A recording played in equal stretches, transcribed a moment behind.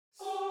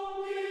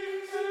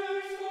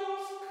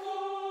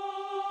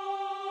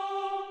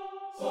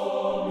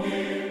Hello,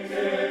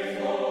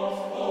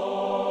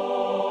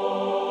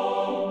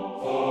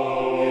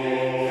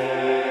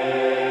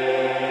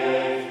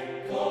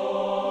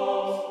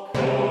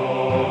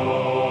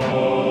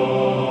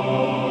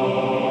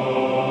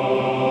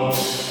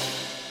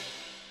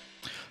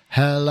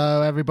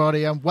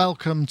 everybody, and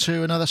welcome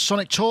to another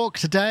Sonic Talk.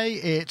 Today,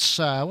 it's,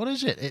 what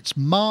is it? It's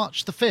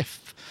March the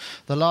 5th,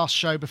 the last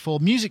show before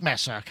Music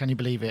Messer. Can you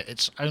believe it?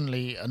 It's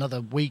only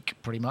another week,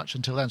 pretty much,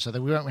 until then, so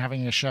we won't be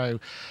having a show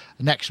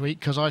next week,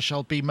 because I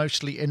shall be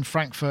mostly in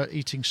Frankfurt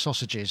eating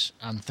sausages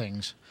and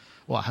things.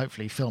 Well,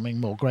 hopefully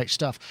filming more great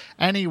stuff.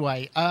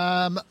 Anyway,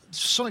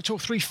 Sonic Talk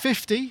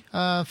 350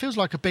 feels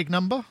like a big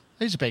number.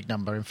 It is a big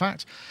number, in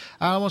fact.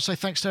 I want to say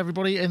thanks to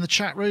everybody in the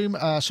chat room,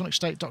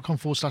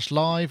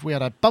 sonicstate.com/live. We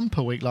had a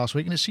bumper week last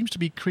week, and it seems to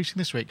be increasing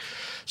this week.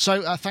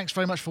 So thanks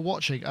very much for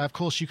watching. Of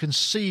course, you can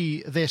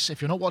see this,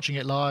 if you're not watching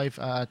it live,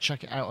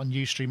 check it out on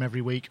Ustream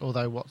every week,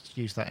 although what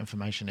use that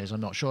information is,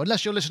 I'm not sure.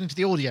 Unless you're listening to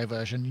the audio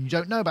version and you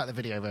don't know about the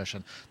video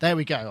version. There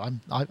we go.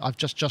 I've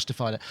just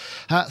justified it.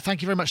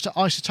 Thank you very much to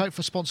Isotope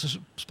for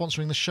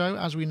sponsoring the show.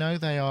 As we know,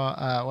 they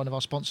are one of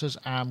our sponsors,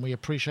 and we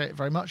appreciate it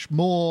very much.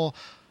 More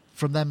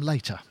from them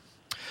later.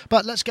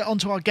 But let's get on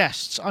to our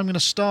guests. I'm going to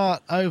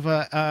start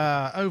over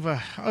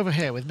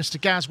here with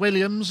Mr. Gaz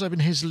Williams in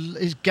his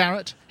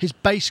garret, his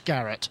bass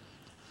garret.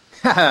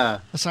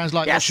 That sounds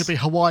like that should be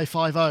Hawaii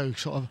 5-0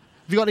 sort of. Have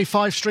you got any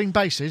 5-string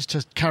basses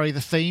to carry the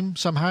theme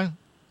somehow?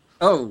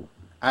 Oh,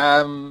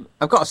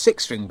 I've got a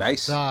 6-string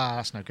bass. Ah,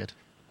 that's no good.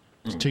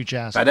 It's too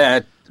jazz.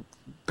 But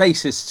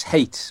bassists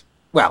hate,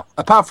 well,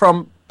 apart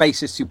from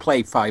bassists who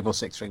play 5 or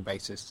 6-string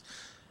basses,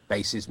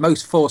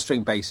 most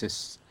 4-string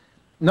bassists,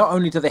 not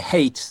only do they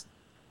hate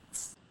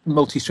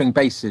multi-string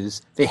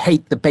basses, they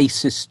hate the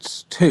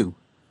bassists too.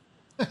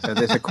 So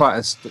there's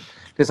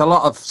there's a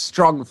lot of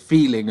strong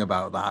feeling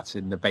about that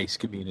in the bass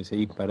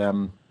community. But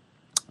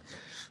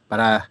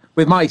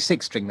with my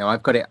 6-string though,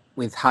 I've got it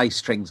with high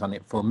strings on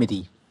it for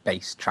MIDI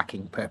bass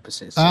tracking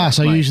purposes.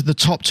 So you use the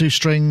top 2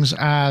 strings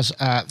as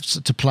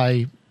to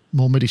play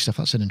more MIDI stuff.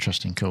 That's an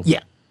interesting call.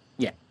 Yeah.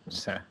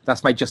 So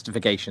that's my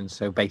justification.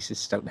 So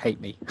bassists don't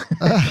hate me.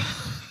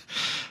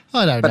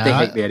 I don't know. But they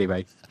hate me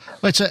anyway.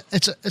 Well,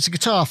 it's a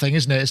guitar thing,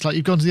 isn't it? It's like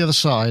you've gone to the other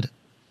side.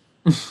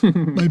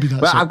 Maybe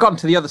that's well, I've gone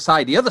to the other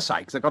side,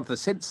 because I've gone to the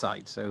synth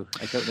side, so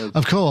I don't know.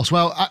 Of course.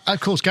 Well,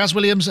 Gaz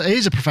Williams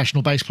is a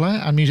professional bass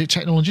player and music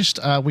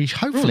technologist. We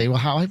hopefully will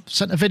have... I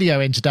sent a video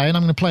in today, and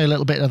I'm going to play a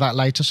little bit of that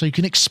later, so you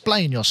can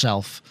explain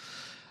yourself.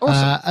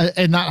 Awesome.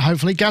 In that,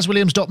 hopefully.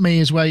 GazWilliams.me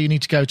is where you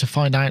need to go to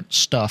find out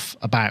stuff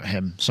about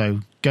him, so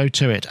go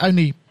to it.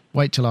 Only...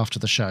 wait till after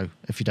the show,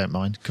 if you don't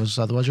mind, because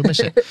otherwise you'll miss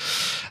it.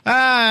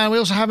 And we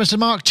also have Mr.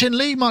 Mark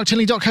Tinley,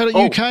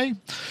 marktinley.co.uk.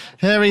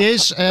 Here he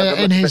is,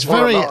 in his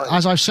very,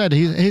 as I've said,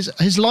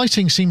 his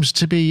lighting seems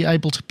to be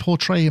able to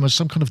portray him as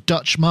some kind of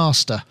Dutch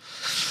master.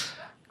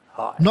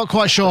 Hi. I'm not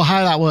quite sure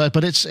how that worked,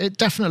 but it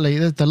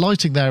definitely, the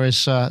lighting there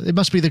is, it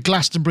must be the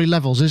Glastonbury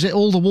levels. Is it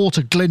all the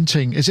water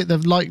glinting? Is it the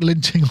light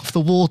glinting off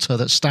the water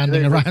that's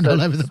standing around all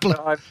over the place?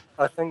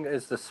 I think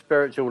it's the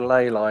spiritual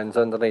ley lines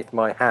underneath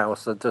my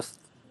house are just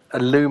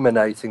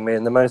illuminating me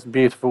in the most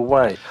beautiful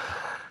way.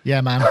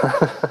 Yeah, man.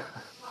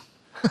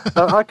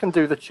 I can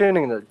do the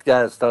tuning that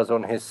Gaz does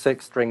on his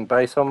 6-string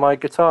bass on my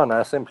guitar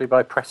now simply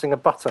by pressing a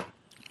button.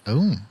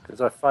 Oh.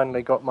 Because I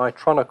finally got my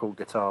Tronical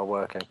guitar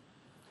working.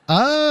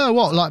 Oh,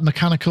 what, like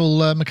mechanical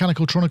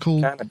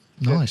tronical?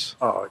 Nice.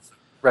 Oh, it's a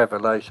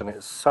revelation.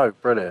 It's so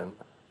brilliant.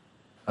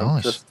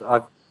 Nice.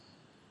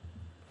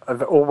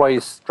 I've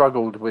always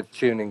struggled with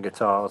tuning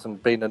guitars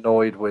and been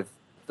annoyed with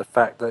the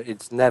fact that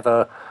it's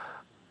never...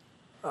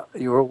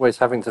 you're always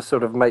having to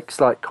sort of make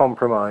slight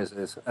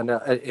compromises, and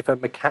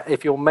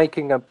if you're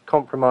making a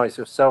compromise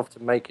yourself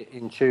to make it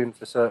in tune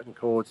for certain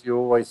chords, you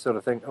always sort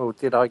of think, oh,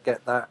 did I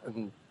get that,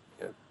 and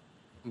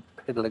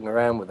piddling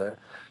around with it.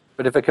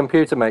 But if a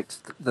computer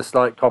makes the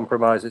slight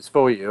compromises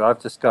for you,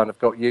 I've just kind of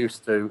got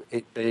used to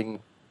it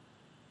being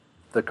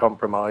the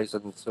compromise,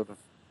 and sort of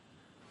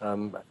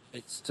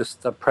it's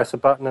just press a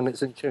button and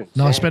it's in tune.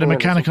 Nice bit of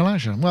mechanical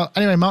action. Well,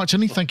 anyway, Mark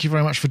Tinley, thank you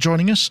very much for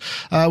joining us.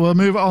 We'll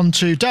move on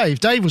to Dave.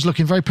 Dave was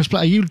looking very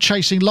perplexed. Are you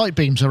chasing light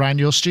beams around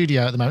your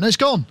studio at the moment? It's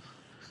gone.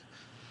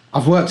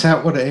 I've worked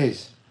out what it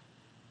is.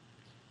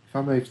 If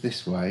I move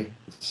this way,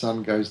 the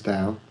sun goes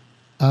down.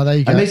 Oh, there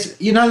you go. And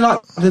it's,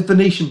 like the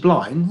Venetian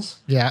blinds.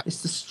 Yeah.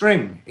 It's the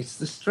string. It's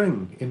the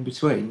string in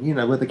between,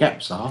 where the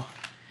gaps are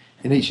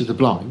in each of the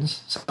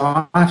blinds. So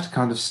I have to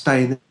kind of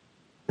stay in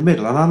the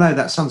middle, and I know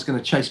that sun's going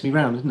to chase me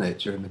round, isn't it,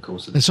 during the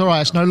course of the... It's all right.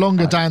 It's no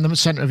longer down the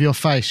centre of your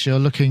face. You're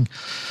looking...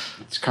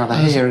 It's kind of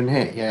here and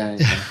here, yeah.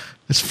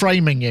 It's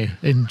framing you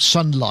in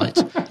sunlight.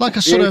 Like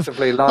a sort of...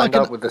 Beautifully lined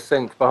up with the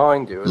synth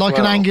behind you as like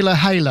an angular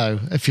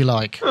halo, if you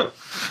like.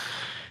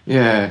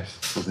 Yeah,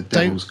 for the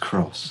Devil's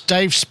Cross.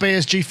 Dave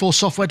Spears,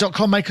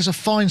 G4software.com, makers of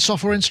fine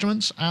software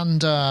instruments and,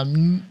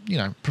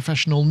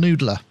 professional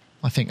noodler.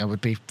 I think that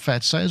would be fair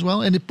to say as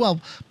well. And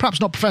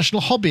perhaps not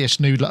professional hobbyist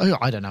noodler. Oh,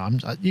 I don't know.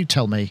 You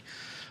tell me.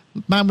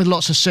 Man with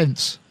lots of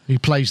synths who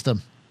plays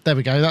them. There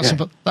we go. That's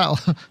Yeah.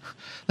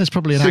 there's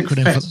probably an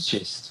acronym for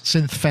Fetishist.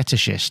 synth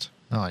fetishist.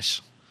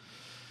 Nice.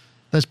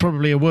 There's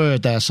probably a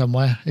word there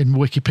somewhere in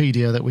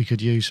Wikipedia that we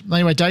could use.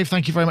 Anyway, Dave,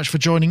 thank you very much for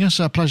joining us.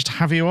 A pleasure to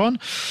have you on.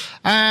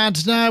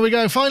 And now we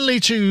go finally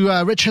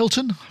to Rich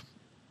Hilton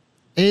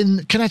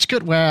in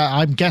Connecticut, where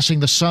I'm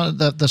guessing the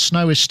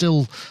snow is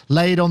still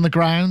laid on the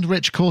ground.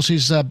 Rich, of course,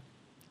 is a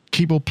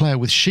keyboard player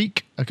with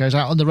Chic, goes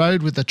out on the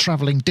road with the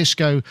travelling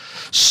disco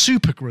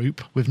supergroup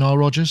with Nile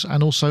Rodgers,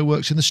 and also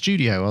works in the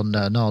studio on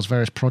Nile's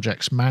various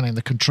projects, manning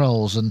the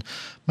controls and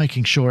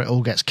making sure it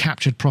all gets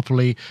captured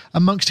properly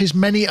amongst his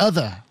many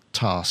other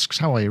tasks.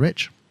 How are you,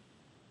 Rich?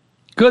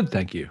 Good,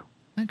 thank you.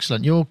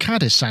 Excellent. Your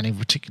CAD is sounding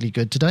particularly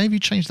good today. Have you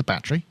changed the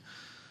battery?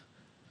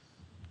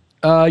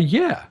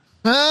 Yeah.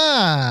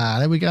 Ah,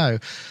 there we go.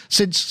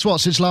 Since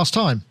last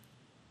time?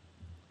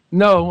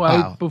 No,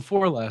 Wow.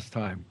 before last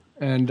time.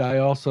 And I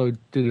also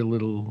did a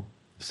little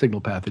signal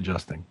path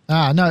adjusting.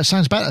 Ah, no, it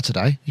sounds better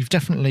today. You've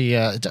definitely,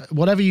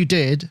 whatever you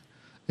did,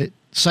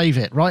 save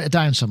it, write it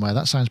down somewhere.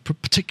 That sounds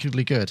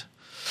particularly good.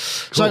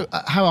 Cool. So,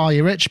 how are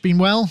you, Rich? Been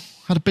well?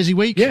 Had a busy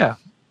week? Yeah.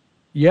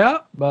 Yeah.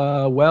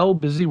 Well,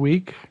 busy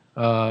week.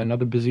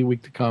 Another busy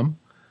week to come.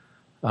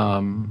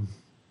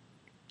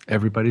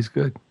 Everybody's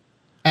good.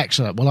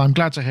 Excellent. Well, I'm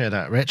glad to hear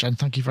that, Rich, and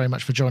thank you very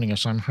much for joining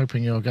us. I'm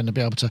hoping you're going to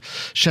be able to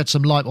shed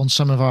some light on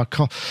some of our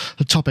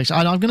topics.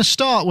 And I'm going to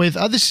start with,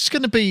 this is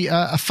going to be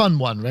a fun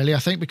one, really, I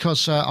think,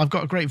 because I've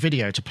got a great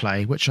video to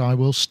play, which I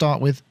will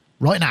start with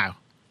right now.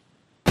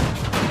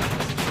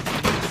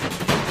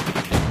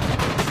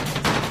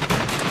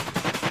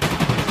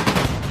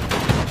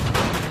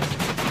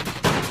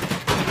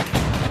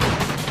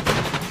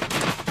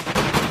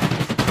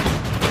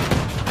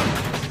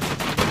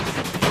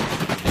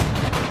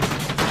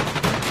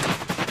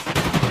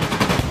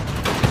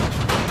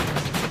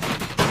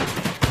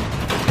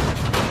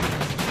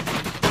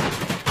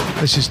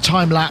 This is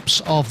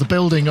time-lapse of the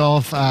building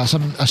of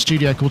a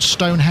studio called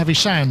Stone Heavy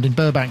Sound in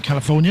Burbank,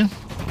 California.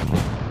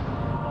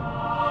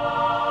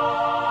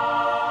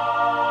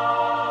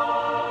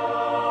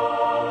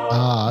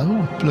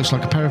 Looks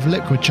like a pair of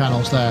liquid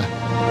channels there.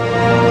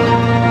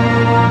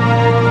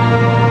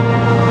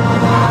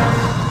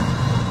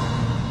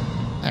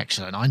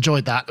 Excellent. I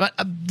enjoyed that.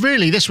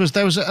 Really,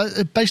 basically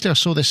I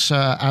saw this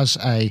as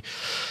a...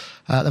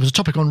 there was a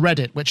topic on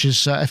Reddit, which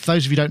is, if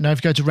those of you don't know, if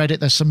you go to Reddit,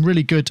 there's some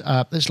really good,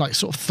 there's like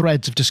sort of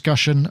threads of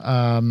discussion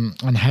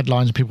and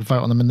headlines, and people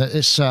vote on them. And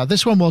it's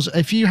this one was,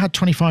 if you had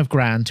 25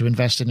 grand to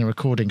invest in a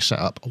recording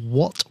setup,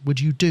 what would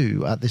you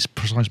do at this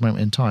precise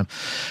moment in time?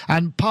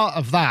 And part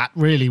of that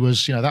really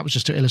was, that was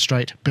just to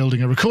illustrate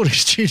building a recording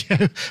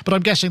studio. But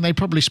I'm guessing they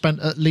probably spent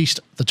at least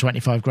the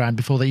 25 grand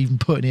before they even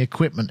put any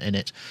equipment in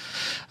it.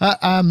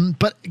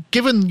 But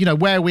given,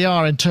 where we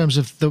are in terms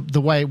of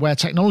the way where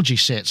technology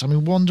sits, I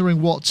mean,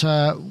 wondering what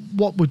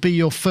would be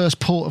your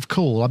first port of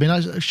call? I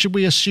mean, should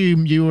we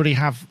assume you already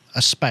have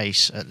a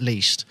space at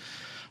least,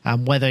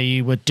 and whether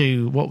you would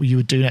do what you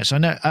would do next?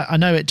 I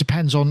know it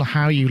depends on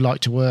how you like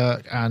to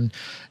work, and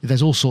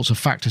there's all sorts of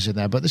factors in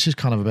there. But this is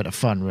kind of a bit of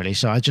fun, really.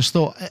 So I just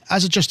thought,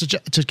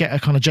 to get a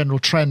kind of general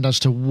trend as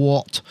to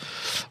what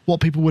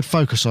people would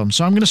focus on.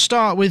 So I'm going to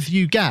start with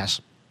you,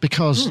 Gaz,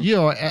 because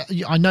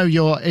I know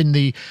you're in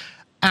the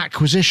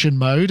acquisition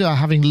mode,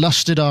 having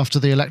lusted after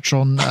the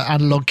Electron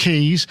analog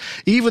keys,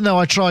 even though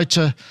I tried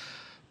to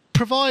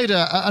provide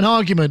an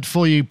argument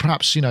for you,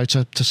 perhaps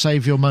to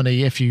save your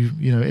money if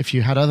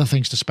you had other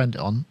things to spend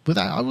it on. But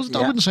I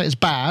wouldn't say it's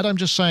bad. I'm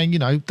just saying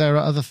there are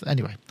other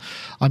anyway.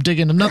 I'm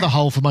digging another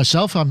hole for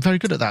myself. I'm very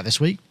good at that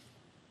this week.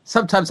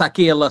 Sometimes that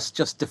gear lust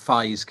just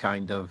defies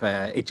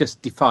it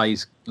just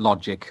defies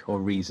logic or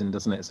reason,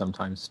 doesn't it?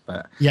 Sometimes,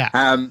 but yeah.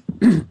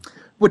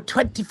 With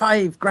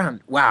 25 grand,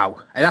 wow,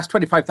 and that's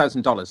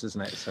 $25,000,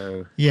 isn't it?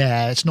 So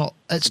yeah, it's not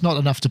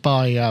enough to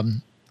buy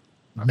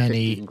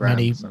many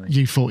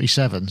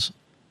U47s.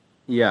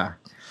 Yeah,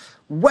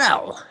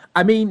 well,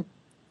 I mean,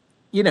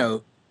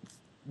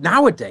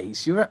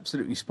 nowadays you're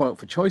absolutely spoilt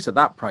for choice at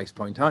that price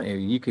point, aren't you?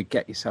 You could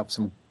get yourself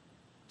some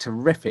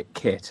terrific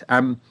kit.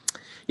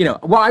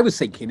 What I was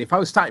thinking, if I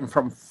was starting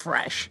from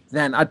fresh,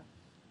 then I'd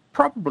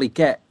probably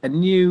get a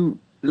new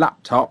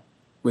laptop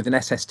with an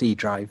SSD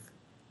drive.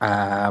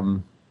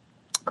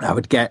 I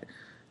would get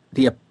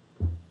the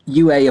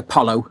UA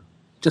Apollo,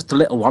 just a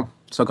little one.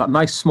 So I got a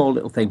nice small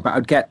little thing, but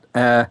I'd get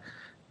something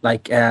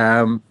like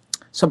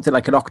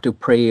an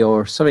Octoprix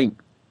or some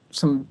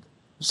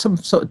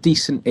sort of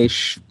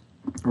decent-ish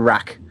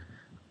rack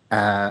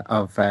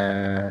of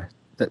that,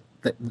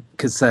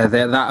 because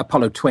that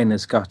Apollo Twin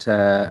has got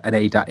an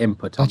ADAT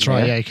input. That's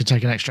right. Yeah, you could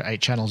take an extra 8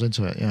 channels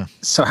into it. Yeah.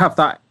 So have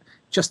that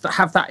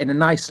in a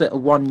nice little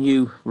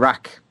 1U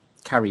rack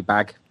carry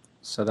bag.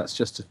 So that's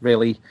just a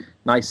really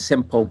nice,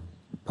 simple,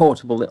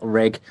 portable little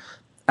rig.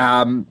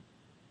 A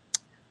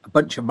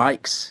bunch of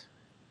mics.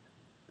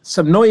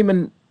 Some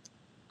Neumann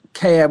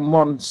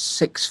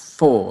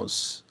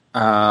KM164s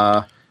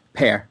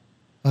pair.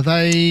 Are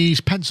they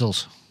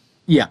pencils?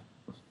 Yeah.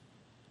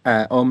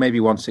 Or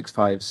maybe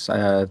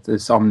 165s.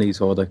 There's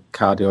Omnis or the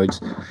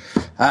Cardioids.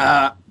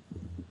 A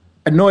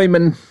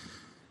Neumann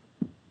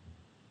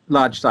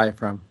large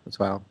diaphragm as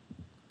well.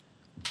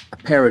 A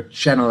pair of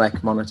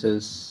Genelec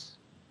monitors.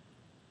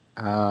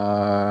 So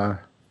Are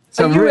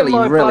you really, in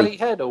my really. bloody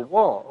head or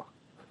what?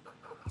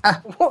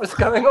 What is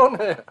going on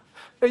here?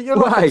 You're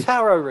Why? like a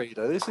tarot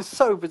reader. This is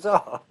so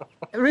bizarre.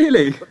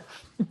 Really?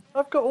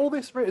 I've got all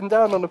this written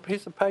down on a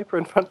piece of paper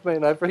in front of me,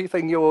 and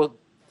everything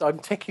I'm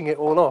ticking it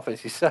all off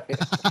as you say it.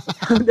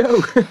 Oh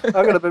no!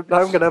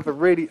 I'm gonna have a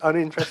really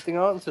uninteresting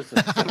answer to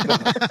this.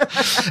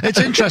 It's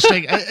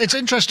interesting. It's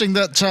interesting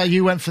that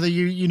you went for the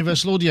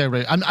Universal Audio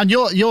route, and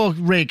your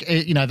rig,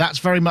 that's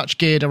very much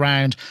geared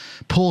around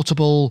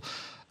portable,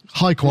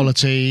 high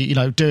quality,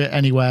 do it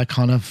anywhere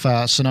kind of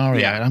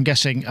scenario. Yeah. And I'm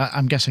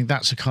guessing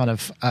that's a kind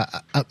of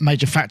a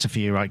major factor for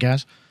you, right,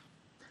 Gaz?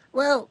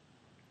 Well,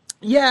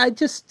 yeah,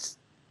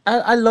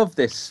 I love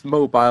this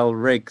mobile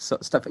rig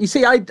sort of stuff. You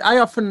see, I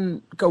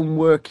often go and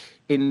work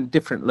in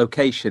different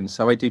locations,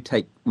 so I do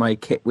take my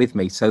kit with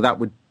me. So that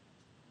would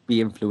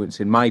be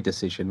influencing my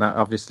decision. That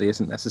obviously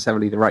isn't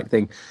necessarily the right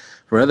thing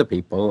for other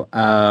people.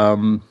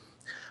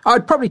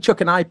 I'd probably chuck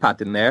an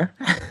iPad in there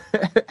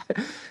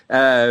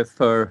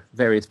for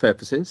various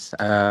purposes,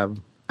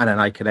 and an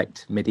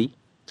iConnect MIDI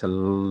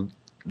to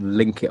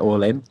link it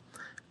all in.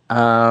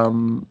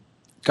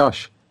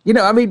 Gosh,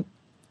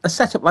 a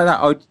setup like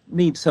that, I would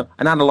need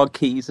an analog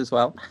keys as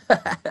well.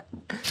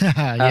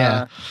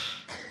 Yeah.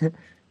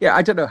 Yeah,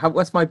 I don't know.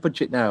 What's my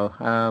budget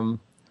now?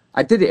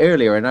 I did it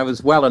earlier, and I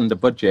was well under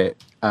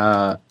budget.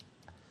 So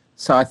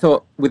I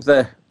thought with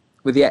the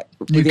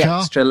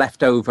extra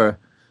left over,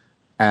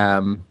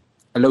 a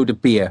load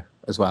of beer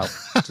as well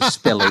to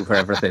spill over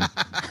everything.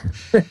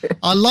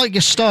 I like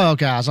your style,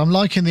 Gaz. I'm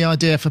liking the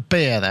idea for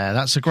beer there.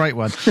 That's a great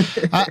one.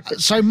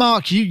 So,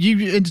 Mark,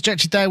 you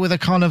interjected there with a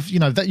kind of,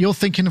 that you're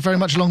thinking very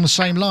much along the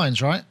same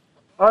lines, right?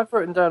 I've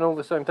written down all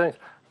the same things.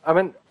 I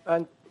mean,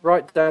 and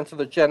right down to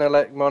the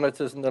Genelec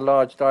monitors and the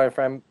large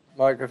diaphragm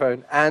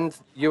microphone and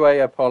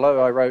UA Apollo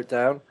I wrote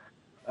down.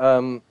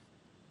 And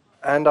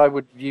I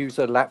would use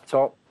a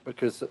laptop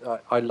because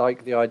I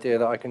like the idea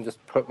that I can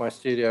just put my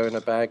studio in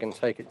a bag and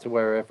take it to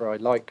wherever I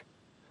like.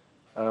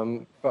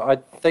 But I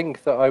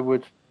think that I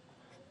would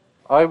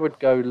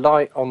go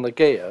light on the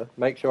gear,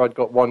 make sure I'd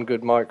got one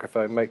good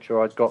microphone, make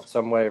sure I'd got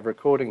some way of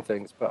recording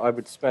things, but I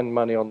would spend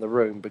money on the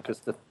room because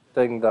the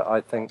thing that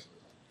I think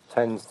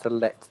tends to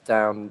let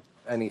down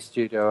any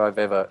studio I've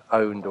ever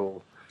owned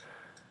or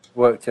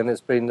worked in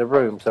has been the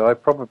room. So I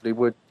probably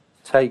would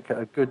take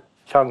a good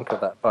chunk of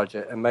that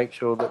budget and make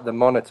sure that the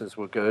monitors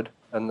were good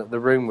and that the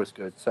room was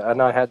good. So,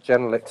 and I had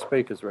Genelec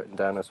speakers written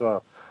down as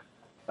well.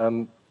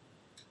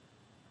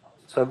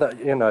 So that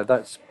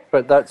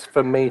that's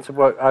for me to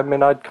work. I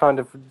mean, I was trying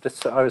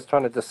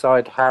to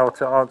decide how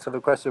to answer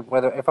the question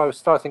whether if I was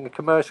starting a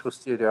commercial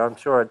studio, I'm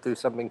sure I'd do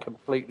something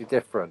completely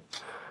different.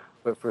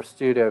 But for a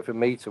studio for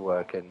me to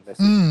work in,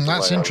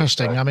 that's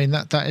interesting. I mean,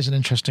 that is an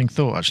interesting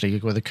thought actually.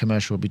 Whether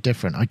commercial would be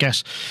different, I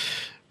guess.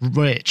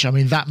 Rich, I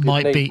mean, that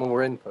might be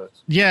more input.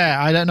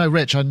 Yeah, I don't know,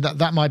 Rich.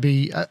 That might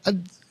be.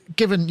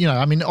 Given,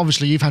 I mean,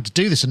 obviously you've had to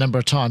do this a number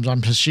of times.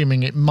 I'm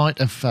assuming it might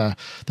have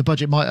the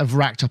budget might have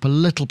racked up a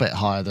little bit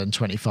higher than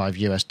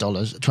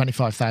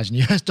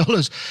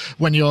 $25,000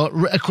 when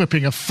you're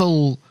equipping a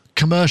full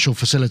commercial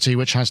facility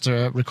which has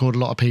to record a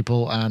lot of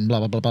people and blah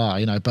blah blah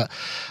blah. But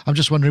I'm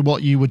just wondering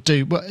what you would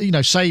do. Well,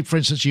 say for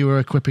instance you were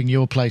equipping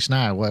your place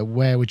now.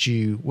 Where would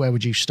you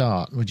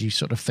start? Would you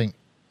sort of think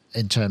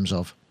in terms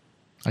of?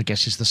 I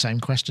guess it's the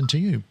same question to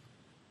you.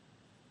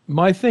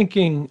 My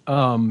thinking,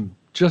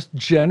 just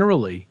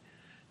generally,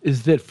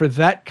 is that for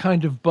that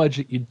kind of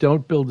budget, you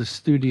don't build a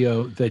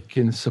studio that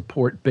can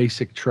support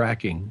basic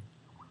tracking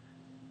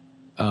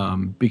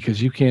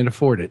because you can't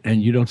afford it.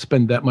 And you don't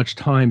spend that much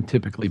time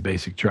typically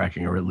basic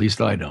tracking, or at least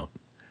I don't.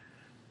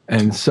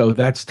 And so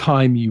that's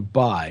time you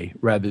buy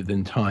rather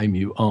than time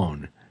you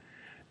own.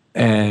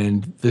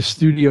 And the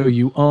studio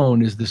you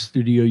own is the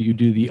studio you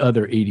do the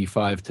other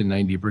 85 to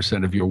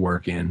 90% of your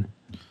work in.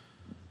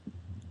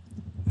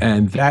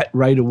 And that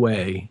right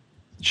away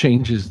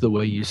changes the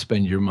way you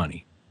spend your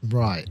money.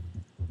 Right.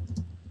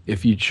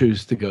 If you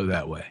choose to go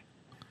that way.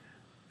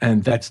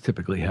 And that's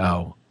typically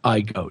how I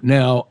go.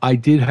 Now, I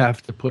did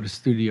have to put a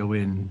studio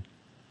in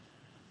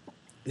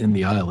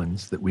the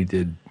islands that we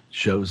did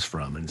shows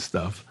from and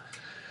stuff.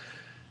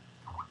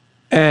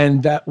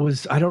 And that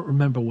was, I don't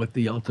remember what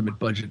the ultimate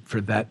budget for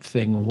that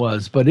thing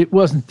was, but it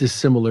wasn't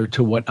dissimilar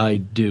to what I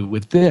do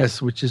with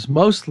this, which is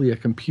mostly a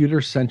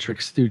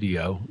computer-centric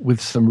studio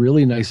with some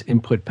really nice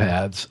input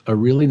paths, a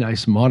really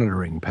nice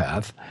monitoring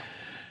path,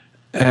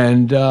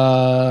 and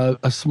a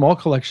small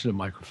collection of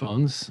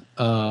microphones,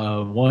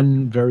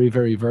 one very,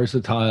 very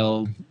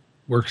versatile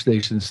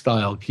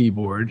workstation-style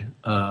keyboard.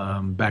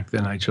 Back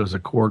then I chose a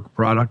Korg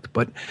product,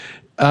 but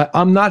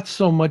I'm not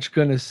so much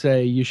going to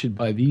say you should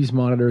buy these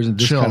monitors and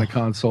this kind of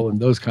console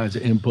and those kinds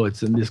of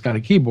inputs and this kind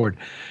of keyboard.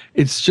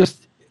 It's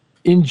just,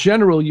 in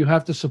general, you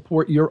have to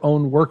support your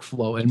own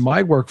workflow. And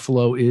my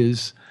workflow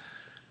is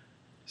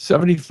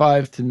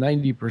 75 to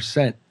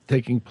 90%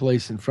 taking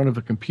place in front of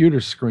a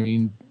computer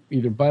screen,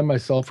 either by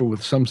myself or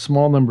with some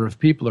small number of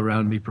people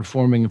around me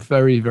performing a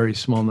very, very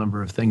small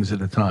number of things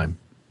at a time.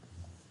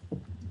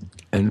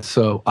 And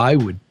so I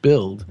would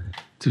build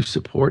to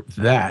support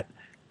that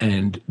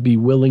and be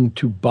willing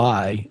to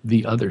buy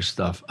the other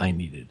stuff I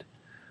needed.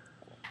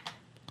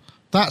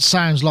 That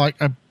sounds like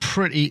a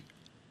pretty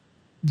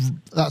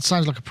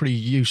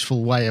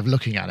useful way of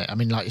looking at it. I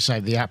mean, like you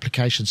say, the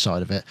application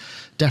side of it,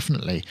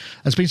 definitely.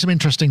 There's been some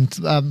interesting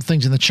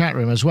things in the chat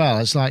room as well.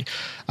 It's like,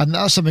 and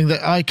that's something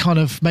that I kind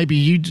of, maybe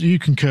you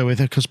concur with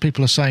it, because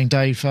people are saying,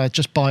 Dave,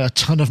 just buy a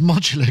ton of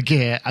modular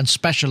gear and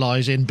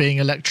specialise in being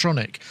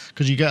electronic,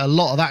 because you get a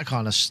lot of that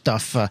kind of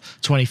stuff for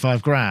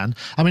 25 grand.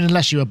 I mean,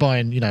 unless you were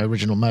buying,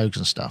 original Moogs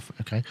and stuff,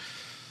 okay?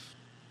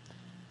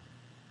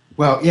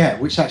 Well, yeah,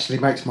 which actually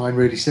makes mine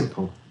really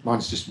simple.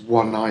 Mine's just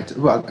one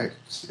item. Well,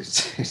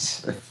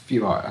 it's a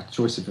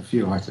choice of a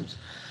few items.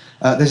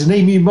 There's an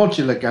EMU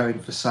modular going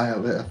for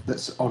sale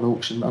that's on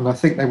auction, and I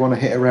think they want to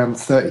hit around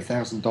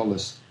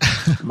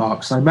 $30,000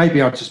 mark. So maybe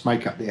I'll just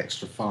make up the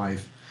extra $5,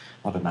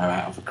 I don't know,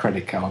 out of a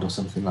credit card or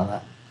something like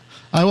that.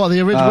 Oh, what, the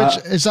original?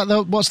 Is that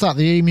what's that?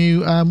 The EMU?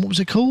 What was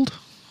it called?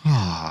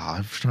 I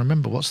have to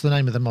remember. What's the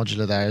name of the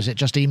modular there? Is it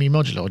just EMU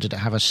modular, or did it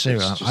have a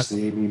serial? It's just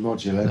the EMU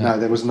modular. No,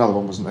 there was another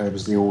one, wasn't there? It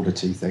was the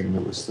Audity thing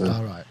that was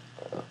the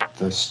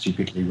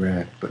stupidly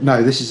rare. But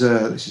no, this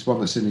is one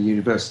that's in a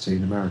university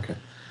in America.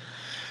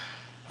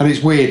 And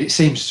it's weird. It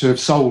seems to have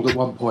sold at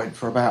one point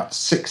for about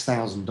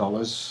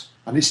 $6,000,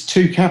 and it's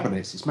 2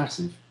 cabinets. It's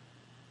massive.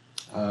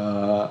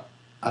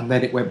 And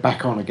then it went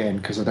back on again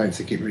because I don't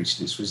think it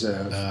reached its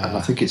reserve. And I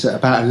think it's at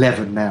about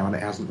 11 now, and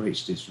it hasn't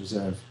reached its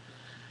reserve.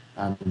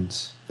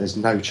 And there's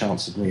no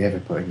chance of me ever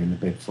putting in a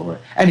bid for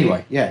it.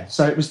 Anyway, yeah,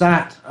 so it was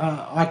that.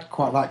 I'd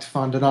quite like to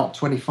find an ARC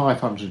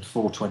 2500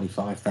 for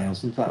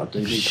 25,000. That would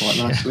do me quite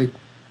nicely.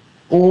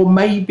 Or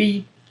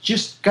maybe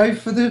just go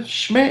for the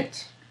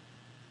Schmidt.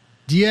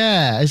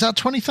 Yeah, is that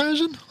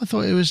 20,000? I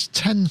thought it was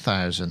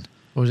 10,000.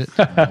 Or was it?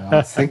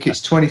 I think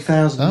it's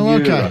 20,000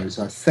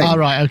 euros. I think. Oh,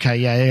 right. Okay.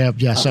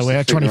 Yeah. So we're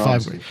at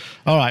 25.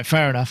 All right.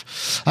 Fair enough.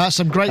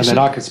 Some great. And then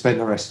I could spend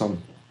the rest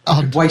on.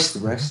 Waste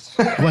the rest.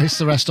 Waste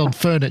the rest on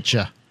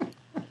furniture.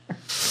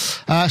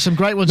 Some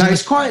great ones. No,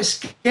 it's quite a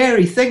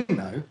scary thing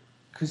though,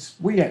 because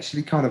we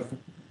actually kind of,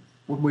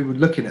 when we were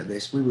looking at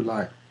this, we were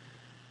like,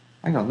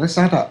 hang on, let's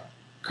add up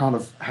kind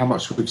of how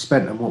much we've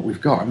spent and what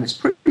we've got, and it's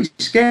pretty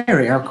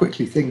scary how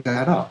quickly things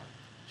add up.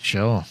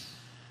 Sure.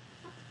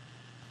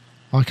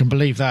 I can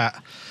believe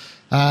that.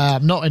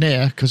 Not in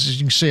here, because as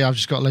you can see, I've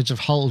just got loads of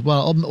holes.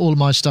 Well, all of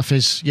my stuff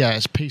is,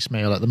 it's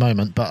piecemeal at the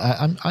moment, but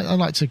I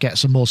like to get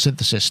some more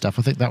synthesis stuff.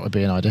 I think that would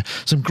be an idea.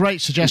 Some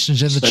great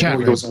suggestions in the chat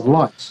room. On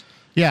lights.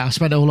 Yeah, I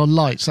spent it all on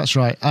lights, that's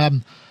right.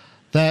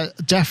 There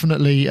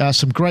definitely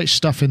some great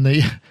stuff in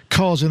the...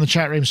 Cause in the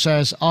chat room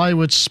says, I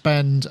would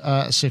spend...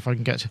 let's see if I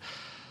can get to...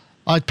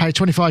 I'd pay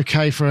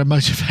 25k for a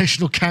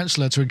motivational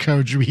counsellor to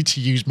encourage me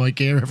to use my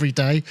gear every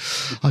day.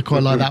 I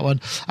quite like that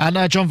one.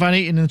 And John Van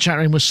Eaton in the chat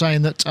room was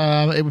saying that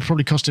it would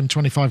probably cost him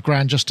 25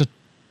 grand just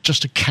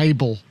to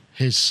cable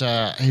his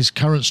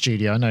current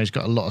studio. I know he's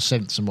got a lot of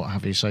synths and what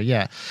have you. So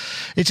yeah,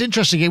 it's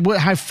interesting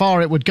how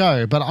far it would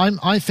go. But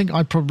I think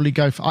I'd probably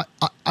go for.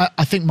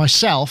 I think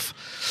myself.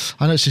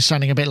 I know this is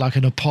sounding a bit like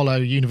an Apollo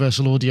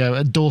Universal Audio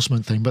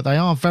endorsement thing, but they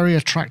are very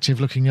attractive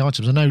looking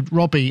items. I know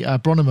Robbie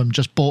Bronneman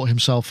just bought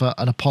himself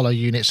an Apollo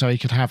unit so he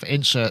could have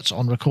inserts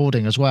on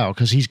recording as well,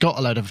 because he's got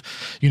a load of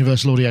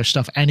Universal Audio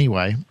stuff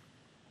anyway.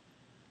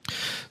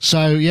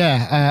 So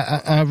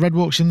yeah, Red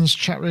Walks in the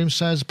chat room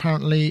says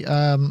apparently.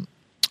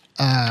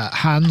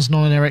 Hans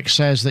Non-Eric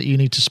says that you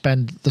need to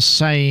spend the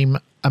same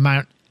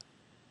amount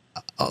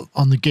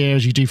on the gear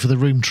as you do for the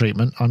room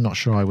treatment. I'm not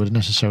sure I would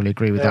necessarily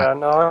agree with that. Yeah,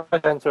 no, I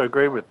tend to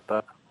agree with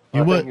that.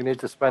 I think you need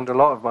to spend a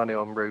lot of money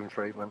on room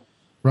treatment.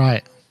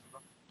 Right.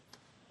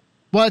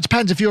 Well, it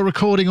depends if you're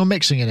recording or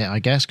mixing in it, I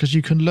guess, because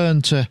you can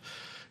learn to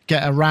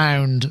get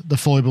around the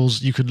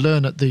foibles. You can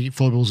learn at the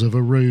foibles of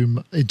a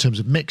room in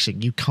terms of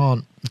mixing. You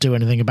can't do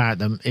anything about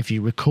them if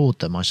you record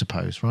them, I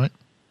suppose, right?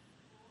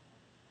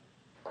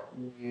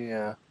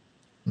 Yeah.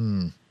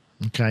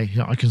 Okay,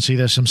 I can see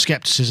there's some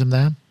scepticism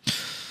there.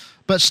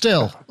 But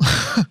still,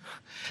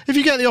 if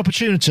you get the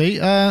opportunity,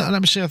 let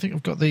me see, I think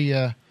I've got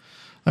the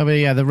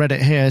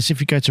Reddit here. So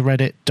if you go to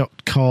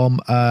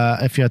reddit.com,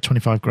 if you had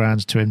 25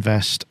 grand to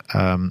invest,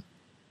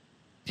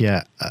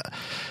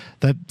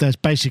 there's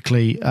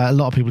basically a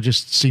lot of people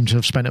just seem to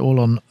have spent it all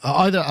on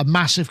either a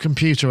massive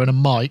computer and a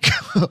mic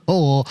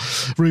or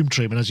room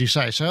treatment, as you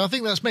say. So I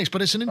think that's mixed,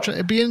 but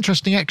it'd be an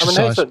interesting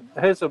exercise. I mean,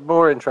 here's a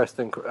more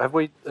interesting.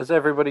 Has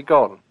everybody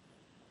gone?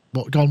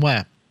 What, gone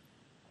where?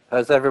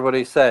 Has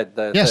everybody said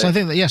that? Yes, I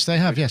think that, yes, they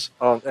have, yes.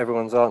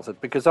 Everyone's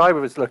answered. Because I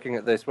was looking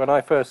at this, when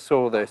I first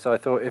saw this, I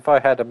thought if I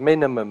had a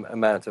minimum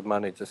amount of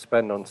money to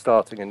spend on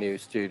starting a new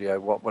studio,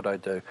 what would I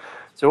do?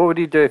 So what would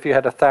you do if you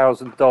had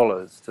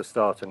 $1,000 to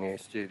start a new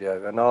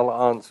studio? And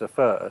I'll answer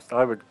first.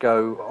 I would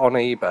go on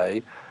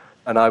eBay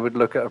and I would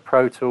look at a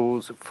Pro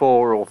Tools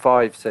 4 or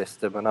 5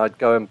 system, and I'd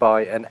go and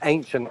buy an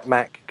ancient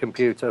Mac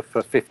computer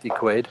for 50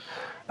 quid,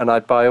 and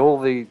I'd buy all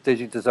the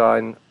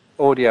DigiDesign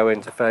audio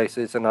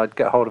interfaces, and I'd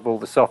get hold of all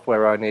the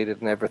software I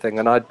needed and everything,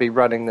 and I'd be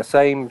running the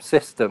same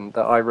system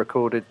that I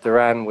recorded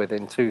Duran with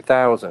in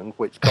 2000,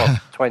 which cost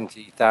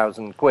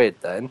 20,000 quid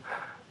then,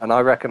 and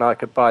I reckon I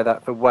could buy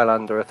that for well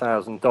under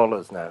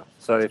 $1,000 now.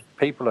 So if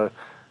people are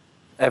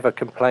ever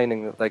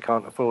complaining that they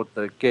can't afford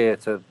the gear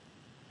to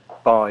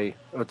buy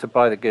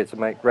the gear to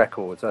make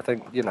records, I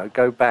think,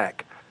 go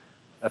back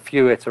a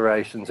few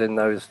iterations in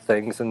those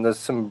things, and there's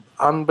some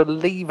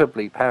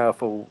unbelievably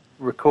powerful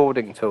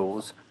recording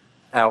tools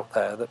out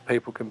there that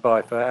people can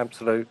buy for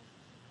absolute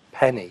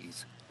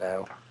pennies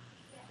now.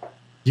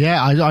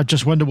 Yeah, I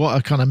just wonder what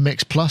a kind of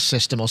Mix Plus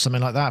system or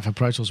something like that for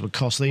Pro Tools would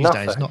cost these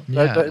Nothing. days.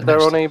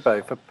 They're on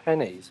eBay for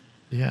pennies.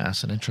 Yeah,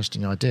 that's an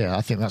interesting idea.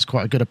 I think that's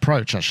quite a good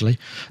approach, actually.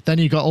 Then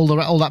you got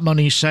all that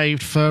money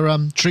saved for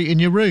treating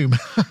your room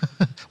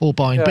or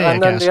buying beer.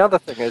 And then the other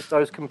thing is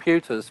those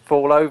computers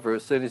fall over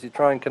as soon as you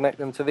try and connect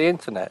them to the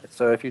internet.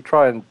 So if you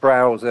try and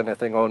browse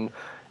anything on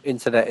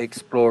Internet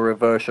Explorer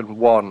version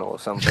 1 or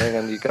something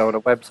and you go on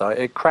a website,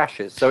 it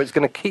crashes. So it's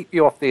going to keep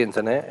you off the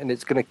internet and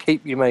it's going to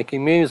keep you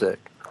making music.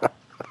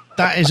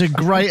 That is a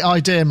great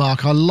idea,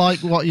 Mark. I like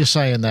what you're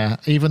saying there,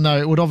 even though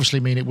it would obviously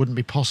mean it wouldn't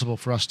be possible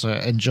for us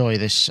to enjoy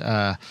this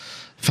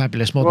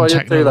fabulous modern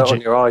technology. Well, you do that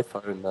on your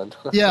iPhone then.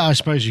 Yeah, I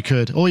suppose you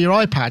could. Or your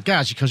iPad,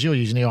 Gaz, because you're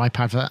using your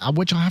iPad for that,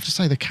 which I have to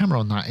say the camera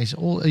on that is...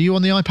 Are you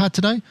on the iPad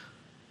today?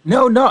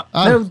 No, not.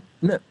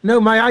 No,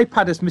 my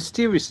iPad has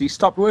mysteriously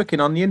stopped working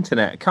on the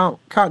internet.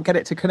 Can't get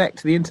it to connect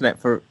to the internet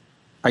for...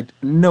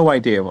 no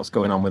idea what's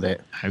going on with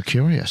it. How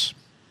curious.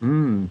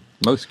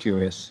 Most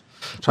curious.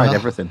 Tried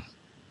everything.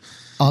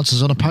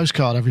 Answers on a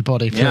postcard,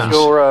 everybody, please. Yeah.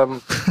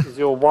 Is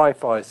your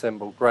Wi-Fi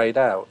symbol greyed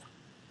out?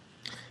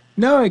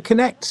 No, it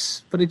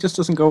connects, but it just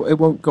doesn't go. It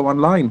won't go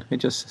online.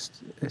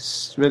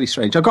 It's really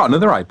strange. I've got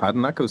another iPad,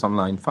 and that goes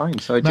online fine.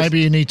 So maybe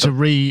you need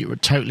to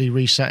totally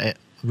reset it,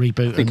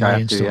 reboot, and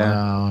reinstall.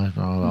 Yeah.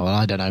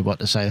 I don't know what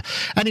to say.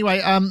 Anyway,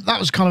 that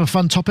was kind of a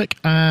fun topic,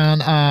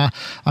 and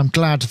I'm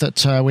glad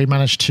that we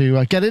managed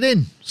to get it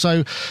in.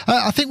 So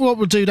I think what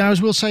we'll do now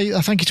is we'll say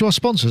thank you to our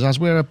sponsors, as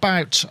we're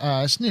about,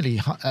 it's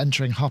nearly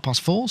entering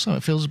 4:30, so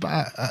it feels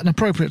about an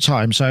appropriate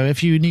time. So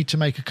if you need to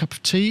make a cup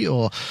of tea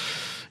or,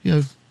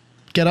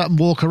 get up and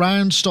walk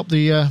around, stop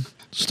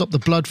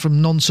the blood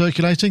from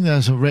non-circulating,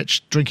 there's a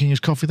Rich drinking his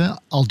coffee there,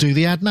 I'll do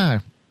the ad now.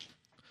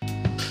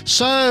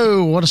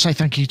 So, I want to say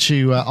thank you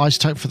to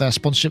iZotope for their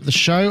sponsorship of the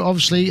show.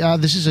 Obviously,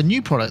 this is a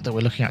new product that we're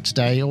looking at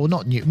today, or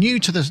not new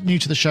to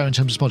the show in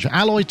terms of sponsorship.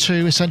 Alloy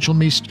 2 essential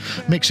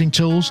mixing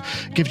tools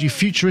gives you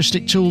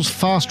futuristic tools,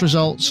 fast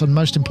results, and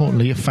most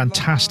importantly, a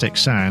fantastic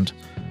sound.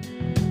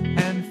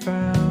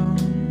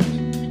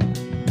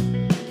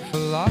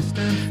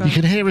 You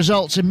can hear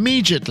results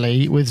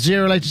immediately with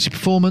zero latency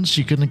performance.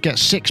 You can get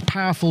 6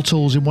 powerful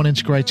tools in one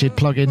integrated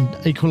plug-in: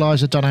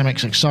 equalizer,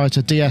 dynamics,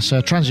 exciter,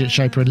 de-esser, transient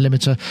shaper, and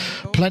limiter.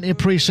 Plenty of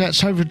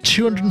presets, over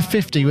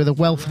 250 with a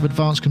wealth of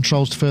advanced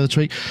controls to further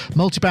tweak.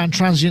 Multiband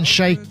transient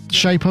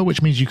shaper,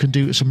 which means you can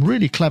do some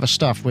really clever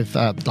stuff with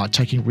like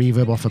taking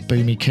reverb off a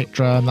boomy kick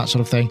drum, that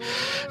sort of thing.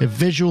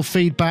 Visual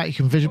feedback, you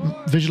can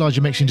visualize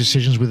your mixing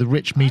decisions with the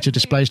rich meter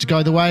displays to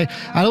guide the way.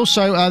 And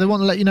also, they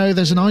want to let you know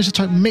there's an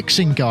iZotope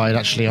mixing guide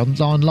actually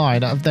online.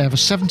 They have a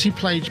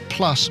 70-page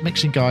plus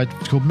mixing guide.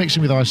 It's called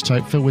Mixing with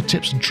iZotope, filled with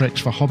tips and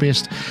tricks for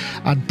hobbyists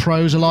and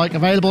pros alike.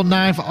 Available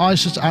now at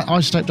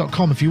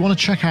iZotope.com. If you want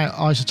to check out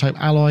iZotope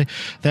Alloy,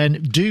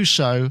 then do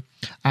so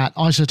at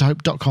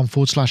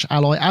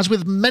iZotope.com/alloy. As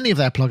with many of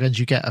their plugins,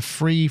 you get a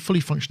free, fully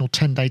functional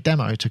 10-day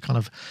demo to kind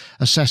of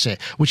assess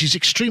it, which is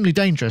extremely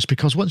dangerous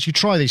because once you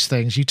try these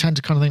things, you tend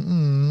to kind of think,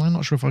 I'm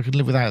not sure if I could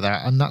live without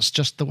that. And that's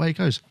just the way it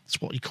goes. It's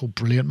what you call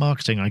brilliant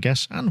marketing, I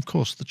guess. And of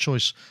course, the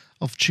choice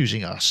of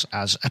choosing us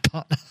as a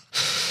partner.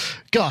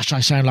 Gosh,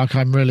 I sound like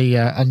I'm really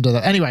under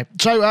that. Anyway,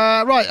 so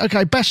right,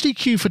 okay, best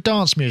EQ for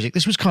dance music.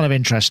 This was kind of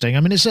interesting. I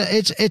mean,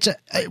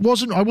 I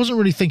wasn't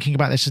really thinking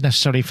about this as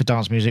necessarily for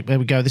dance music. There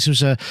we go. This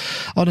was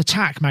on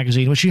Attack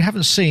magazine, which you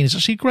haven't seen. It's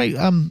actually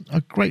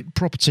a great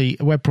property,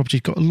 a web property.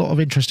 It's got a lot of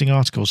interesting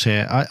articles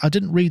here. I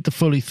didn't read the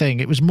fully thing.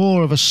 It was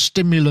more of a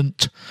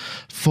stimulant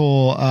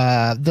for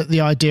the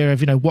idea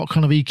of what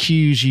kind of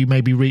EQs you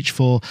maybe reach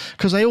for,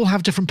 because they all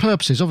have different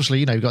purposes. Obviously,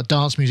 you've got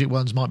dance music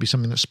ones might be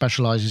something that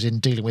specializes in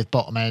dealing with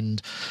bottom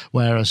end,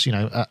 whereas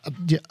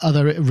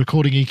other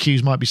recording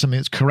EQs might be something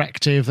that's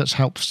corrective, that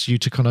helps you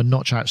to kind of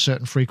notch out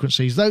certain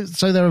frequencies.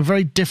 So there are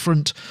very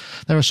different.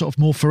 There are sort of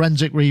more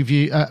forensic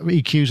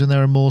EQs, and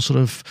there are more sort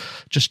of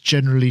just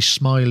generally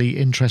smiley,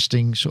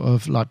 interesting sort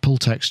of like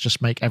Pultecs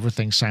just make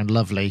everything sound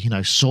lovely,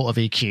 sort of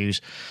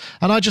EQs.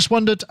 And I just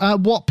wondered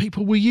what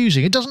people were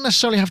using. It doesn't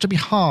necessarily have to be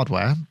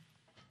hardware.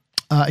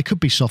 It could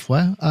be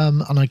software,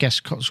 and I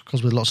guess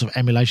because with lots of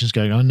emulations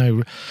going on, I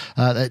know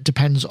it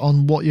depends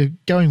on what you're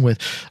going with.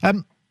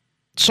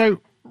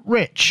 So,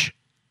 Rich,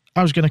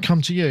 I was going to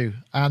come to you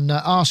and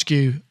ask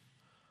you,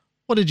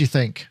 what did you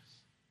think?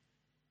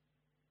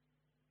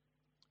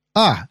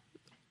 Oh,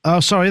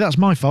 sorry, that's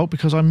my fault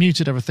because I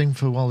muted everything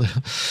for a while.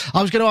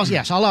 I was going to ask,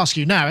 yes, I'll ask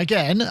you now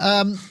again.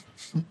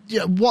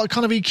 What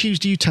kind of EQs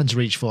do you tend to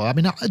reach for? I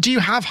mean, do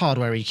you have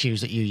hardware EQs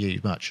that you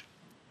use much?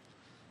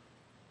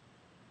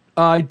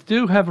 I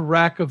do have a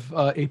rack of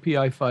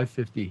API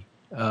 550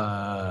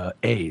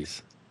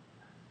 A's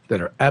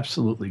that are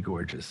absolutely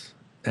gorgeous,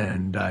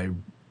 and I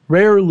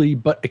rarely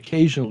but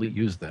occasionally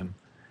use them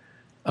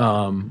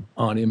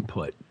on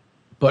input,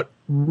 but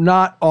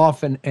not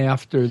often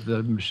after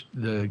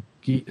the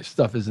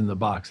stuff is in the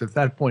box. At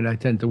that point, I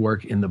tend to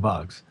work in the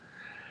box.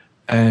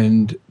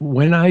 And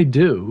when I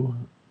do,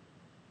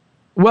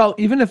 well,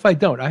 even if I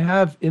don't, I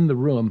have in the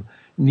room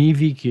Neve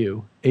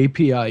EQ,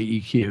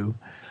 API EQ.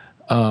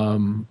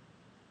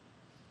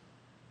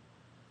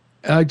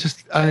 I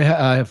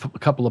have a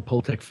couple of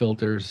Pultec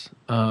filters.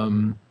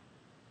 Do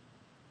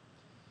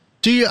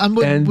you?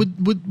 And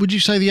would you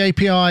say the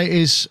API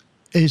is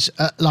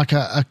like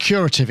a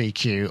curative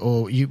EQ,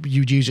 or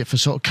you'd use it for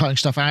sort of cutting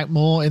stuff out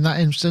more in that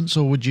instance,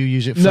 or would you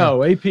use it for...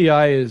 No,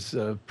 API is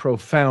a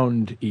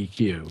profound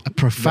EQ. A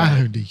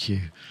profound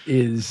EQ.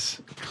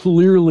 Is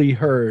clearly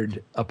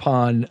heard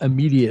upon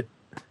immediate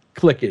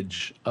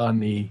clickage on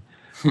the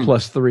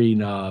 +3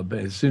 knob.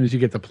 As soon as you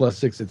get to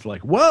 +6, it's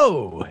like,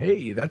 whoa,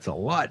 hey, that's a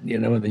lot,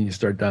 and then you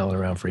start dialing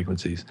around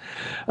frequencies.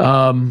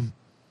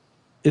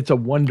 It's a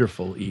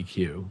wonderful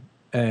EQ.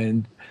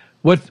 And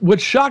what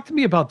shocked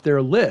me about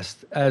their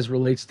list as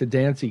relates to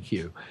dance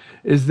EQ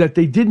is that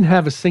they didn't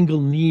have a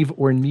single Neve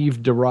or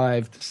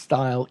Neve-derived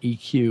style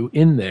EQ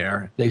in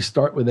there. They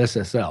start with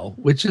SSL,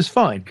 which is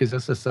fine, because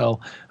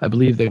SSL, I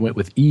believe they went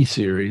with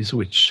E-Series,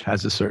 which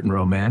has a certain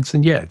romance,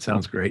 and yeah, it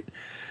sounds great.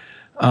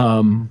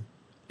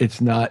 It's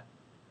not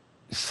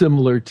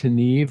similar to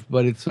Neve,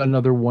 but it's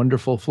another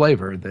wonderful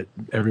flavor that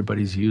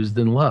everybody's used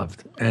and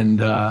loved. And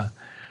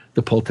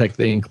the Pultec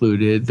they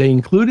included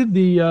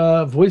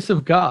the Voice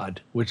of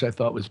God, which I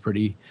thought was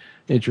pretty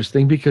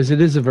interesting because it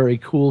is a very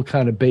cool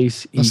kind of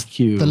bass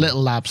EQ. The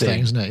Little Labs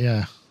thing, isn't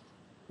it?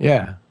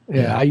 Yeah.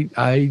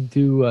 I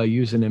do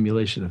use an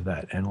emulation of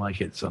that and like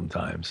it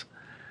sometimes.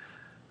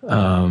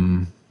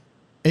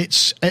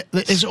 It's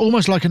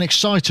almost like an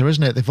exciter,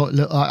 isn't it?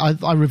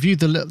 I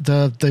reviewed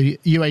the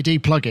UAD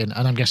plugin,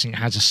 and I'm guessing it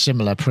has a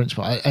similar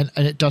principle, and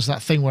it does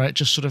that thing where it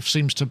just sort of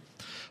seems to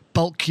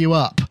bulk you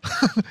up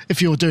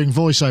if you're doing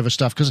voiceover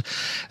stuff, because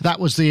that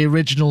was the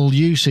original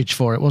usage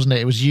for it, wasn't it?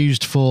 It was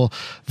used for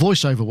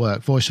voiceover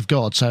work, Voice of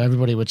God, so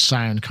everybody would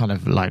sound kind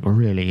of like,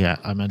 really,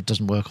 I mean, it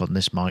doesn't work on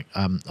this mic,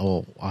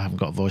 or I haven't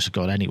got Voice of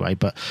God anyway,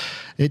 but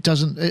it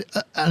doesn't,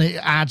 and it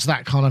adds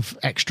that kind of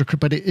extra,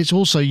 but it's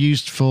also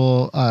used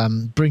for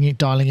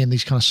dialing in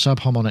these kind of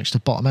sub-harmonics to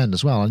bottom end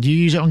as well. And do you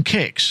use it on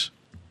kicks?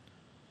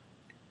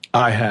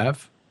 I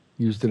have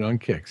used it on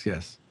kicks,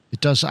 yes. It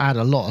does add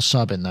a lot of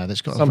sub in there.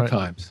 That's got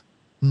sometimes.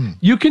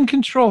 You can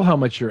control how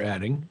much you're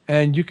adding,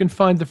 and you can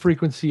find the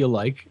frequency you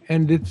like,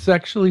 and it's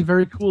actually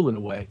very cool in a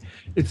way.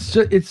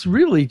 It's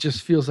really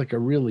just feels like a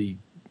really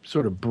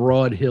sort of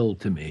broad hill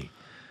to me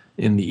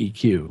in the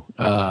EQ,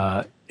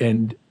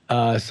 and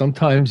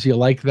sometimes you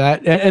like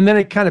that, and then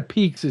it kind of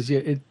peaks as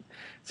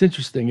it's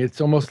interesting.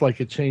 It's almost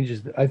like it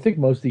changes. I think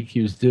most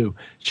EQs do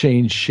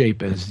change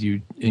shape as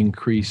you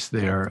increase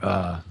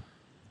their.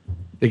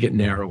 They get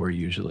narrower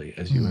usually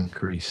as you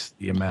increase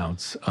the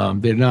amounts.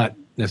 They're not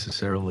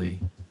necessarily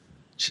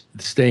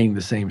staying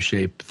the same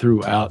shape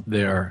throughout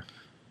their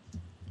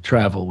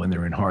travel when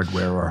they're in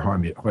hardware or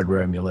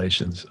hardware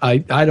emulations. I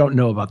don't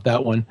know about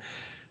that one.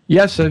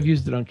 Yes, I've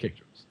used it on kick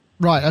drums.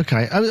 Right,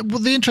 okay. Well,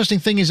 the interesting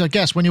thing is, I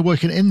guess, when you're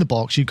working in the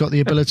box, you've got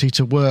the ability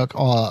to work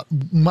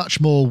much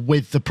more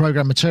with the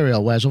program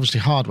material, whereas obviously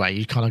hardware,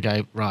 you kind of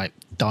go, right,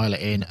 dial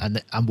it in,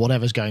 and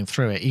whatever's going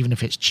through it, even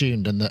if it's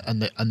tuned and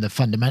the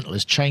fundamental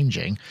is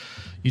changing,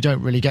 you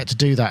don't really get to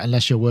do that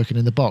unless you're working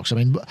in the box. I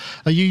mean,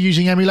 are you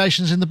using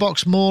emulations in the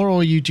box more,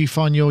 or do you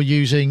find you're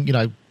using,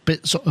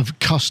 sort of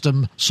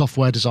custom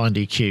software designed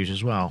EQs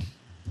as well?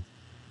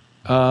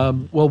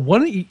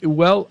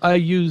 I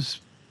use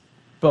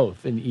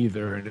both in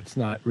either, and it's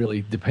not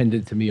really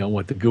dependent to me on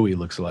what the GUI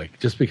looks like.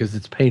 Just because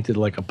it's painted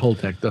like a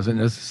Pultec doesn't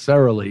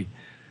necessarily.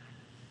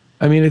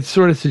 I mean, it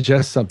sort of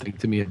suggests something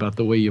to me about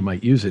the way you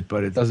might use it,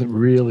 but it doesn't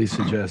really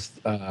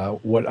suggest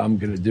what I'm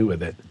going to do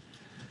with it.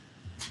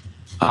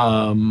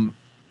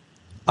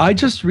 I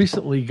just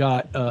recently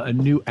got a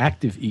new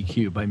active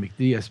EQ by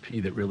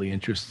McDSP that really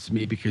interests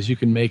me because you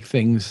can make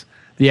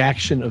the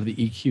action of the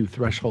EQ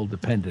threshold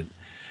dependent.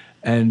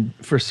 And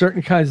for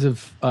certain kinds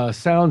of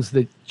sounds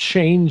that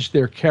change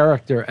their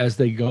character as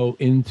they go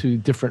into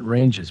different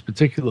ranges,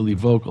 particularly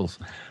vocals,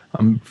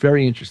 I'm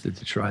very interested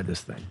to try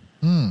this thing.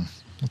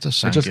 That does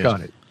sound I just good.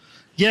 got it.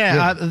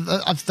 Yeah.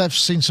 I've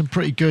seen some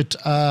pretty good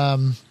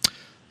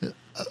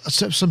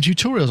some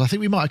tutorials. I think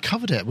we might have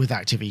covered it with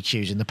active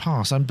EQs in the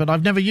past, but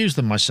I've never used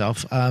them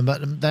myself.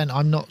 But then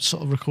I'm not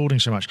sort of recording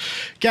so much.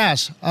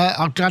 Gaz,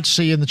 I'm glad to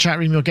see you in the chat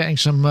room. You're getting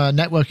some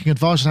networking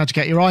advice on how to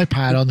get your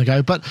iPad on the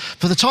go. But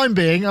for the time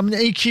being, I mean,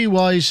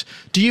 EQ-wise,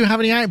 do you have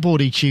any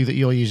outboard EQ that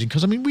you're using?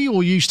 Because, I mean, we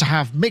all used to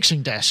have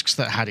mixing desks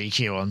that had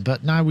EQ on,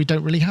 but now we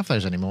don't really have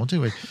those anymore,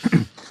 do we?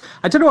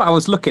 I don't know what I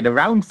was looking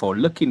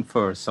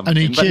for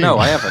something, but no,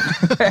 I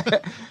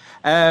haven't.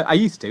 I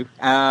used to.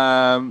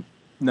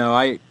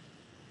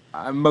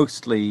 I'm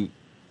mostly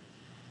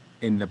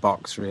in the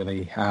box,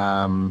 really.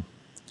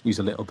 use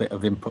a little bit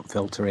of input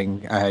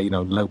filtering,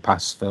 low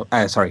pass low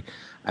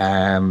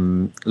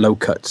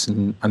cuts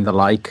and the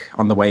like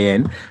on the way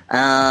in.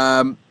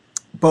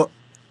 But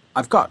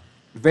I've got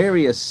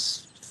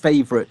various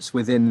favorites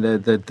within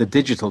the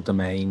digital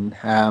domain.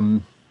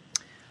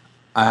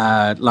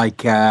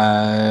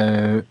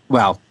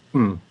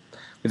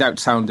 Without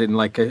sounding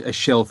like a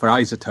shill for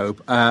Isotope,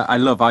 I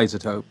love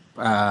Isotope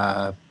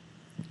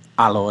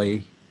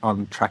Alloy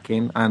on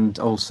tracking, and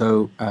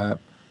also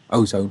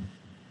Ozone,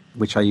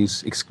 which I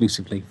use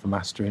exclusively for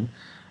mastering.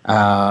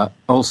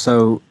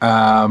 Also,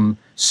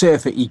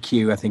 Surfer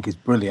EQ I think is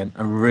brilliant.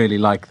 I really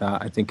like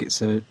that. I think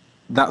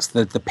that's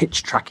the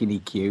pitch tracking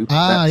EQ.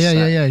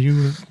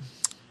 Yeah.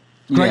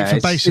 Great for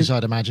basses,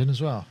 I'd imagine,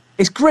 as well.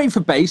 It's great for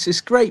bass. It's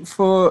great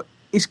for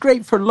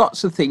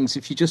lots of things.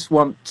 If you just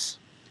want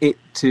it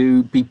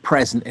to be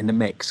present in the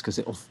mix, because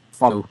it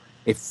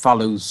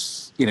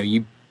follows.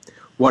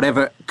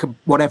 Whatever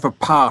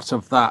part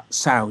of that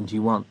sound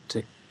you want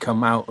to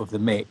come out of the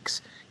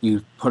mix,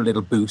 you put a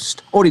little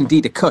boost, or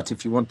indeed a cut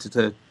if you wanted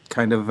to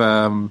kind of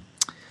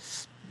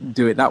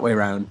do it that way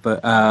around.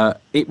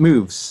 But it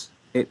moves.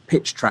 It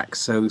pitch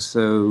tracks. So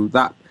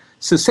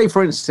say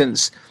for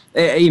instance,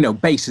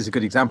 bass is a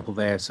good example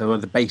there. So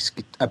a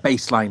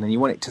bass line, and you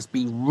want it to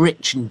be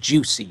rich and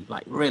juicy,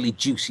 like really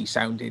juicy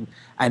sounding.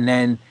 And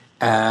then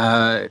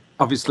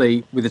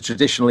obviously with a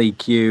traditional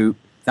EQ,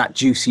 that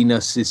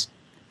juiciness is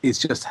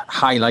just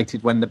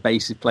highlighted when the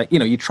bass is playing.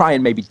 You try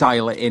and maybe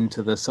dial it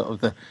into the sort of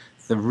the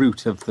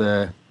root of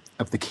the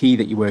key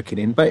that you're working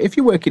in. But if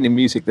you're working in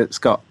music that's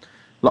got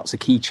lots of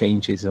key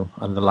changes and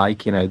the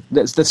like,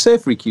 the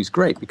Surfer EQ is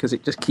great because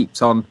it just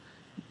keeps on.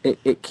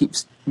 It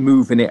keeps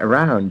moving it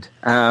around.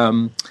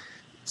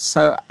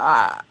 So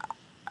I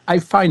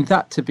find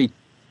that to be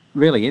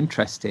really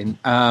interesting.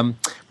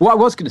 What I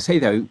was going to say,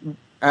 though,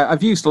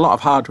 I've used a lot of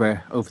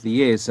hardware over the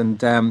years,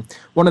 and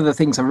one of the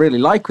things I really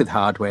like with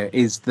hardware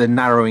is the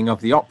narrowing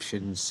of the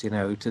options,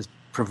 to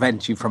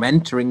prevent you from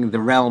entering the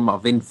realm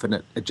of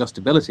infinite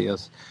adjustability,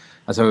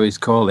 as I always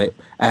call it.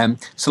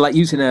 So like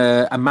using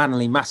a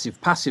Manley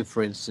Massive Passive,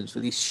 for instance,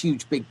 with these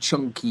huge, big,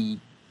 chunky,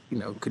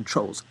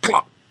 controls,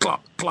 clock,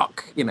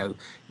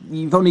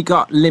 you've only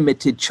got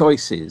limited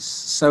choices.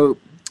 So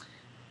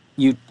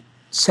you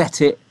set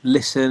it,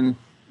 listen,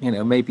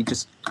 maybe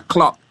just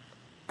clock,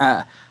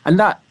 and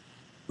that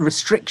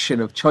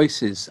restriction of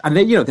choices, and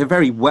then they're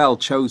very well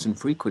chosen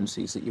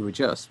frequencies that you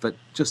adjust, but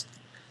just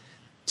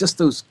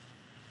those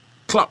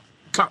clock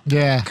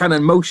kind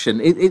of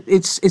motion,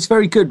 it's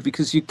very good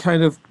because you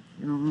kind of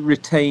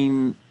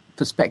retain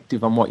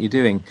perspective on what you're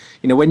doing.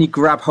 When you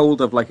grab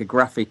hold of like a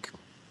graphic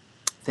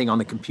thing on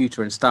the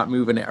computer and start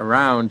moving it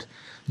around,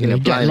 you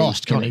get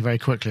lost, can't you, very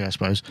quickly, I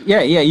suppose.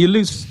 Yeah, you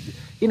lose,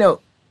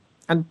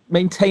 and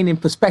maintaining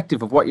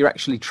perspective of what you're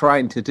actually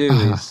trying to do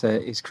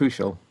is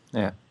crucial.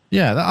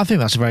 Yeah, I think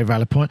that's a very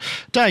valid point.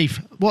 Dave,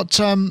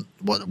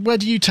 where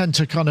do you tend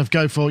to kind of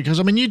go for? Because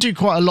you do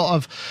quite a lot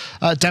of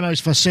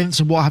demos for synths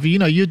and what have you.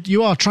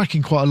 You are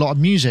tracking quite a lot of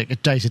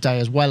music day to day,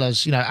 as well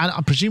as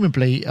and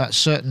presumably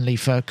certainly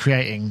for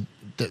creating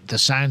the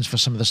sounds for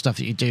some of the stuff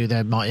that you do.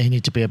 There might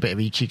need to be a bit of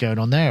EQ going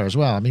on there as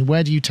well.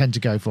 Where do you tend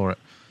to go for it?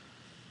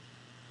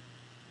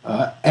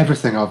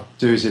 Everything I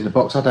do is in the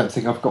box. I don't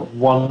think I've got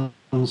one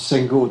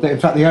single. In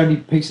fact, the only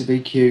piece of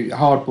EQ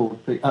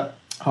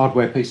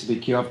hardware piece of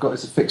EQ I've got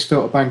is a fixed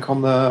filter bank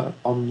on the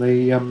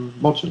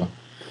modular,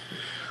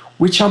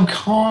 which I'm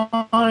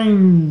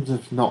kind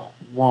of not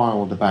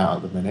wild about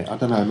at the minute. I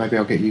don't know, maybe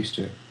I'll get used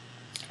to it.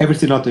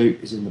 Everything I do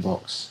is in the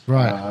box.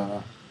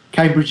 Right.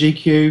 Cambridge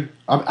EQ,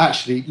 I'm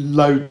actually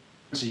loads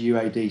of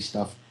UAD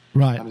stuff.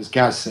 Right. And as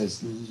Gaz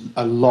says,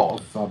 a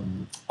lot of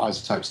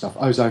Isotope stuff.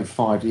 Ozone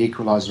 5, the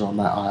equalizer on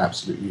that I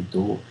absolutely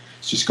adore.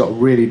 It's just got a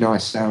really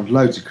nice sound,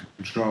 loads of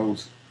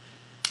controls.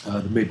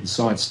 The mid and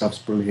side stuff's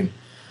brilliant.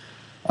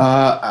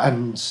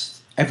 And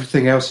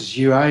everything else is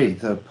UA,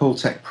 the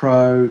Pultec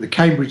Pro, the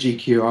Cambridge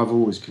EQ I've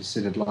always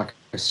considered like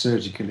a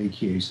surgical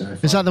EQ. So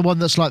is that the one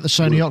that's like the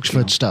Sony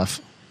Oxford stuff?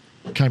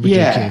 Cambridge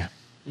EQ?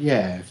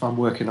 Yeah, if I'm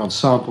working on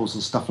samples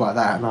and stuff like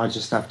that and I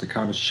just have to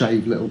kind of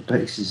shave little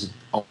pieces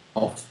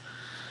off,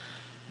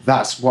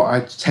 that's what I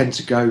tend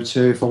to go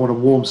to. If I want to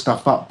warm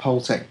stuff up,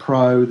 Pultec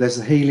Pro, there's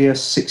the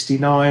Helios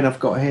 69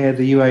 I've got here,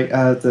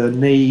 the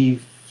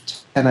Neve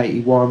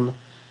 1081. And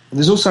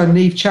there's also a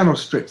Neve channel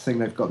strip thing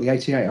they've got, the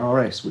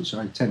 88RS, which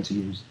I tend to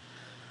use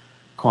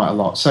quite a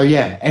lot. So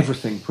yeah,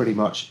 everything pretty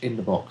much in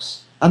the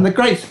box. And the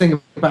great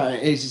thing about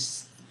it is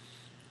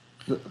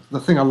the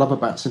thing I love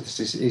about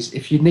synthesis is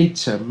if you need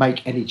to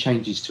make any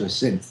changes to a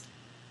synth,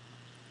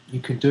 you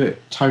can do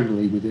it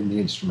tonally within the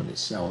instrument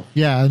itself.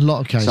 Yeah, in a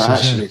lot of cases. So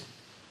actually,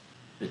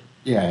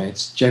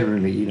 it's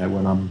generally,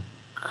 when I'm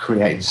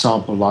creating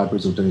sample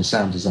libraries or doing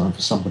sound design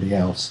for somebody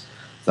else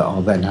that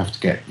I'll then have to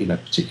get,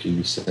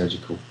 particularly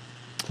surgical.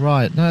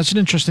 Right. No, that's an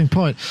interesting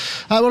point.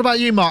 What about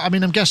you, Mark?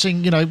 I'm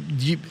guessing,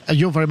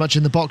 you're very much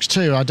in the box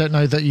too. I don't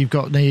know that you've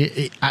got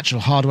any actual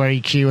hardware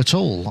EQ at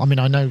all. I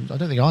don't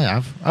think I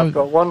have. I've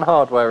got one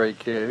hardware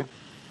EQ,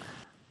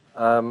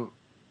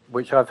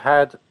 which I've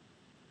had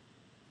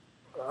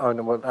Oh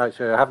no, well,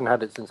 actually, I haven't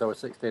had it since I was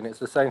 16. It's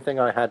the same thing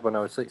I had when I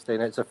was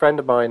 16. It's a friend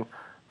of mine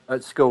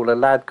at school, a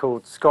lad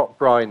called Scott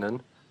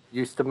Brynan,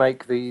 used to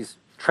make these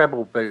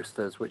treble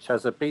boosters, which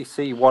has a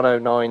BC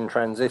 109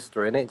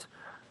 transistor in it,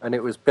 and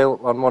it was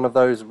built on one of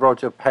those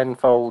Roger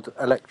Penfold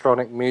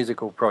electronic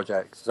musical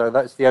projects. So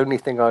that's the only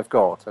thing I've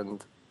got,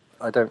 and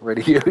I don't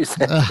really use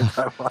it.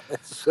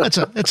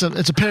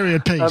 It's a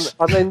period piece.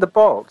 I mean, the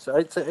box.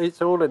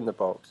 It's all in the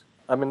box.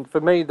 I mean,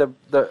 for me, the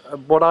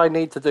what I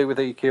need to do with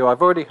EQ,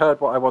 I've already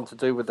heard what I want to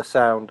do with the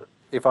sound.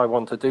 If I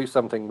want to do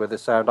something with the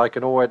sound, I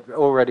can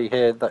already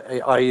hear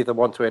that I either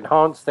want to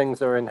enhance things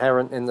that are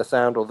inherent in the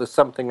sound, or there's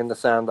something in the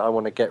sound that I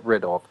want to get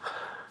rid of.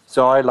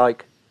 So I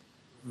like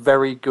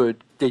very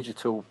good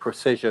digital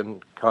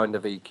precision kind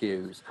of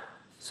EQs.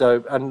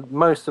 So, and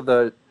most of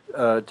the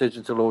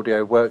digital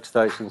audio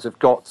workstations have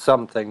got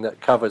something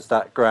that covers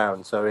that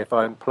ground. So if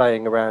I'm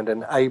playing around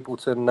in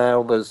Ableton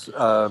now, there's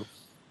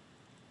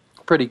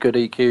pretty good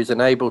EQs in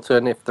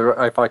Ableton.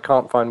 If I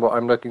can't find what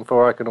I'm looking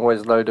for, I can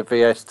always load a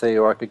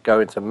VST, or I could go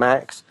into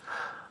Max.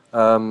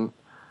 I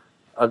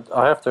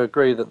have to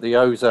agree that the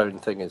Ozone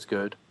thing is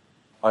good.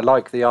 I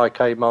like the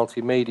IK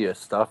Multimedia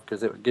stuff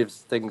because it gives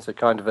things a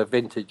kind of a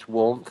vintage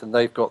warmth, and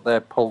they've got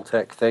their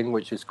Pultec thing,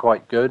 which is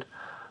quite good.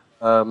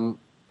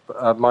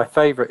 My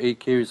favourite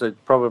EQs are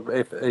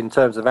probably, in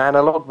terms of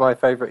analog, my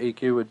favourite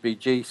EQ would be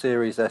G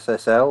Series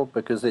SSL,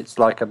 because it's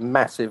like a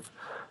massive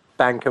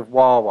bank of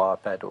wah-wah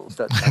pedals.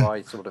 That's how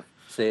I sort of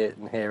see it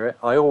and hear it.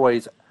 I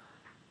always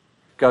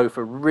go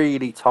for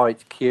really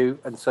tight Q,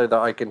 and so that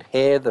I can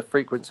hear the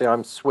frequency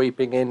I'm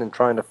sweeping in and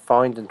trying to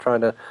find and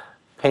trying to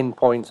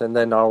pinpoint, and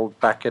then I'll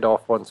back it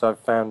off once I've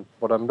found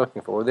what I'm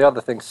looking for. The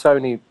other thing,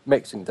 Sony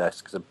mixing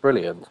desks are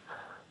brilliant.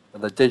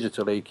 And the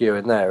digital EQ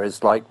in there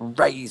is like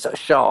razor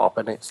sharp,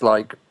 and it's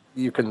like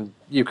you can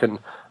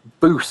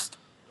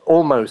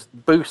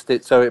almost boost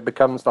it so it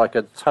becomes like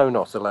a tone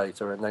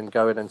oscillator, and then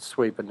go in and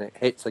sweep, and it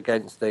hits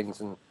against things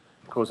and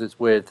causes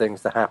weird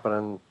things to happen.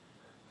 And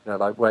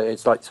like where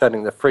it's like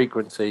turning the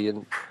frequency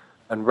and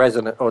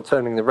resonant, or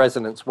turning the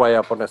resonance way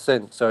up on a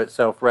synth so it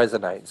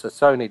self-resonates. A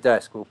Sony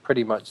desk will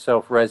pretty much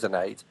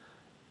self-resonate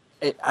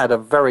it at a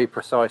very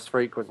precise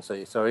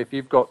frequency. So if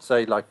you've got,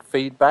 say, like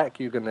feedback,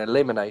 you can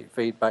eliminate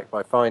feedback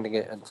by finding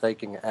it and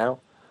taking it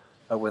out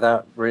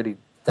without really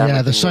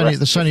damaging the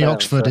Sony sound.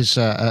 Oxford is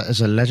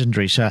a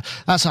legendary. So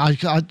that's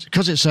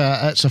because it's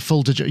a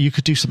full digital. You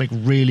could do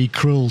something really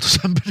cruel to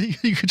somebody.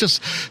 You could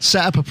just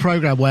set up a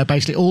program where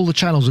basically all the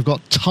channels have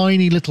got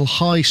tiny little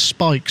high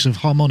spikes of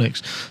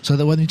harmonics, so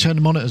that when you turn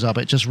the monitors up,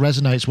 it just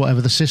resonates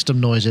whatever the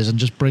system noise is and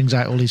just brings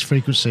out all these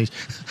frequencies.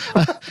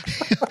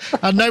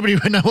 And nobody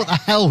would know what the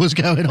hell was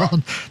going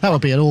on. That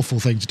would be an awful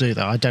thing to do,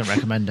 though. I don't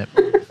recommend it.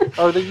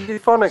 Oh, the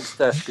Euphonics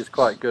desk is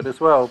quite good as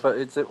well, but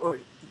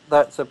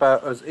that's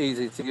about as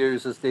easy to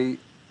use as the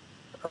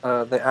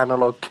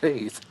analog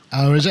keys.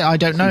 Oh, is it? I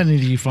don't know any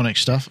of the euphonic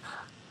stuff.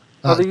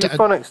 Well, the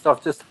euphonic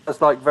stuff just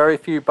has like very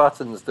few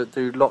buttons that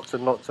do lots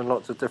and lots and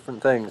lots of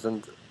different things.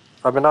 And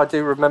I mean, I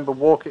do remember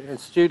walking in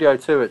Studio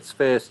 2 at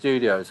Sphere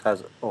Studios had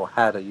a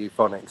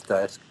euphonics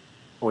desk,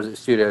 or was it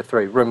Studio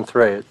 3? Room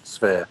 3 at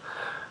Sphere.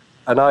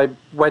 And I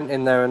went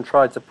in there and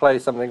tried to play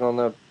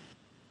something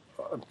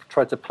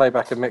tried to play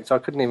back a mix. I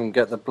couldn't even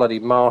get the bloody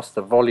master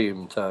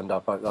volume turned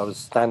up. I was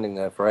standing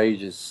there for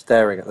ages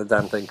staring at the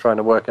damn thing, trying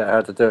to work out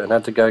how to do it, and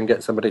had to go and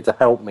get somebody to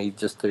help me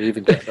just to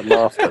even get the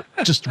master.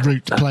 Just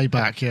route to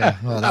playback, yeah.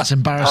 Well, that's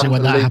embarrassing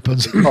when that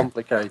happens.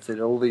 Complicated,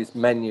 all these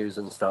menus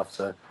and stuff.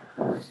 So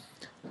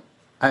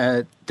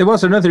there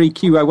was another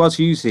EQ I was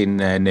using,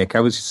 Nick. I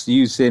was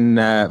using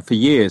for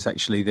years,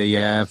 actually, the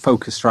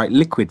Focusrite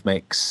Liquid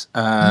Mix.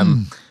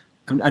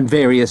 And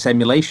various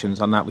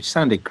emulations on that, which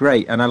sounded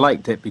great, and I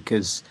liked it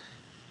because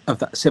of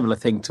that similar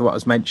thing to what I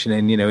was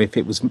mentioning. If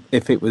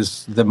it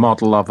was the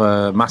model of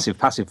a Massive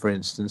Passive, for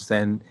instance,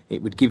 then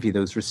it would give you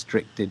those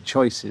restricted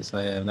choices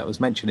that I was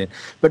mentioning.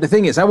 But the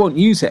thing is, I won't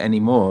use it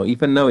anymore,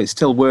 even though it's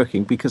still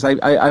working, because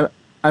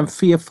I'm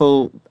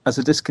fearful as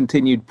a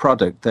discontinued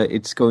product that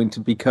it's going to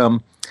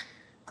become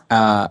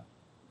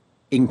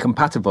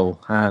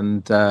incompatible,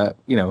 and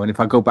and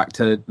if I go back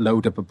to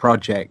load up a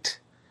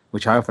project,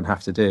 which I often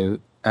have to do,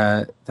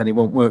 then it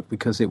won't work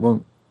because it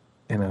won't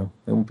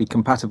be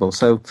compatible.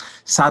 So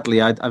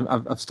sadly,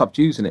 I've stopped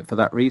using it for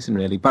that reason,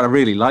 really. But I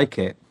really like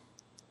it.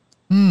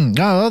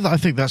 No, I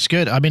think that's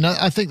good. I mean,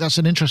 I think that's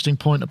an interesting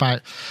point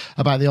about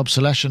the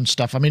obsolescence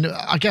stuff. I mean,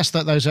 I guess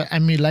that those are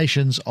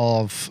emulations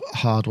of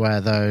hardware,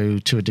 though,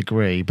 to a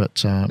degree.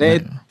 But they're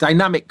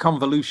dynamic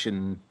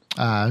convolution.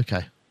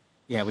 Okay.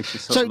 Yeah, which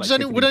is so.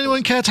 Would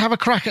anyone care to have a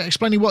crack at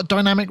explaining what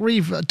dynamic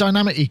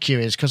EQ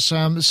is? Because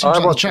it seems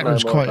like the chat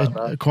room's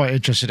quite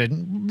interested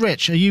in.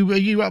 Rich, are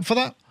you up for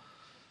that,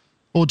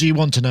 or do you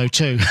want to know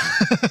too?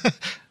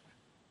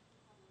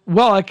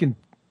 Well, I can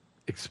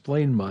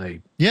explain my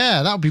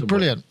that would be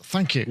brilliant.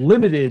 Thank you.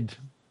 Limited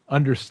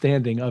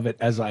understanding of it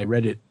as I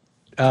read it.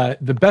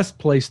 The best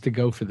place to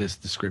go for this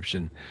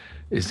description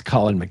is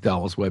Colin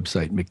McDowell's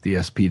website,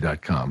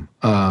 mcdsp.com,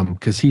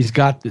 because he's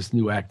got this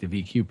new active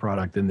EQ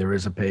product, and there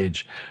is a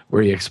page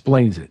where he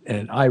explains it.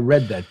 And I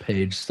read that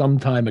page some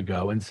time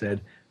ago and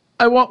said,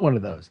 I want one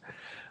of those.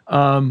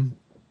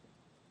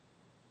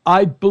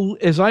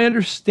 As I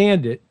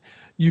understand it,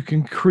 you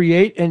can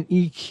create an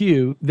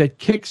EQ that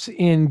kicks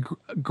in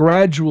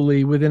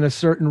gradually within a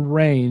certain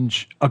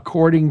range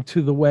according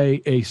to the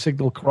way a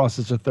signal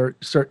crosses a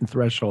certain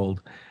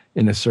threshold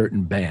in a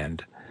certain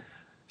band.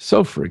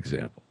 So, for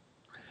example,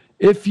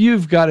 if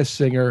you've got a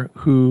singer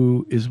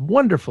who is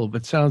wonderful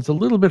but sounds a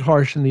little bit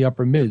harsh in the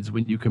upper mids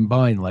when you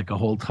combine like a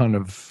whole ton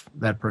of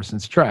that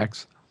person's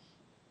tracks,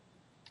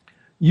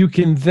 you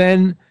can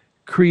then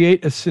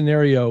create a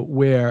scenario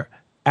where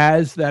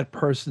as that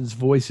person's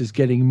voice is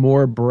getting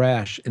more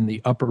brash in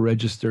the upper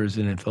registers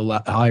and at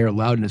the higher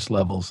loudness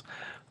levels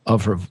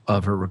of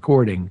her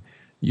recording,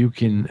 you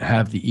can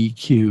have the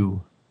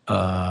EQ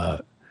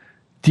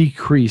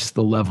decrease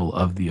the level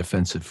of the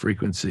offensive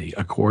frequency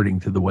according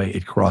to the way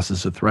it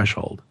crosses a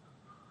threshold.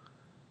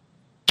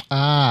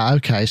 Ah,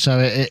 okay. So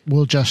it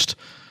will just...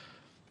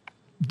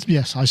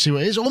 Yes, I see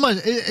what it is.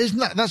 Almost,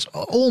 isn't that's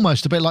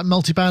almost a bit like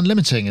multiband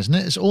limiting, isn't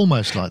it? It's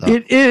almost like that.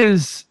 It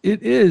is,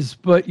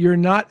 but you're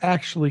not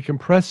actually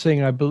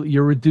compressing. I believe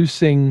you're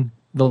reducing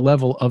the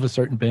level of a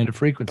certain band of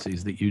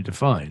frequencies that you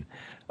define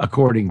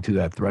according to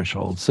that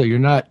threshold. So you're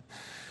not.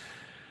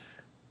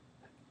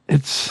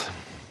 It's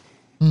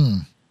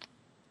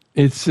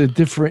a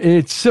different.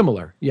 It's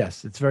similar.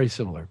 Yes, it's very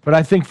similar. But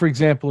I think, for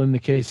example, in the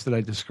case that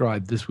I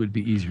described, this would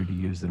be easier to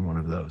use than one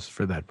of those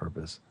for that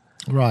purpose.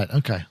 Right.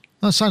 Okay.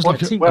 That sounds like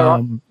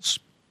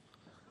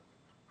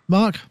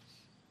Mark?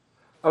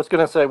 I was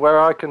going to say where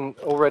I can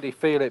already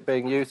feel it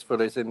being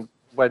useful is in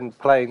when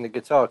playing the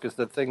guitar, because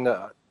the thing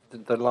that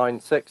the Line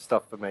 6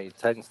 stuff for me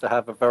tends to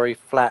have a very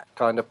flat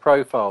kind of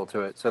profile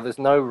to it. So there's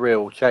no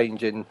real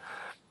change in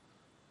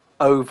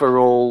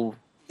overall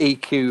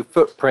EQ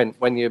footprint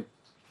when you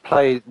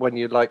when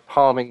you're like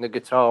palming the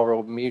guitar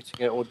or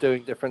muting it or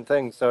doing different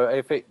things. So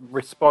if it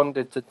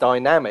responded to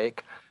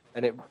dynamic,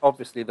 and it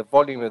obviously the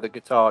volume of the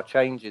guitar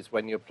changes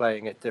when you're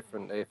playing it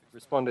differently. If it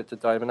responded to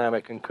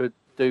dynamic and could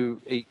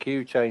do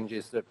EQ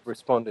changes that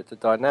responded to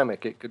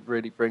dynamic, it could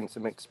really bring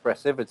some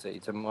expressivity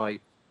to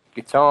my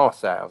guitar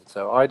sound.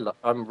 So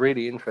I'm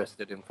really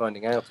interested in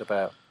finding out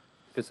about,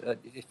 because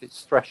if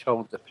it's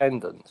threshold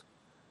dependent.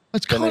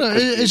 It's kind of,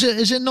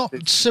 is it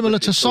not similar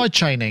to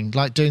sidechaining,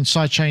 like doing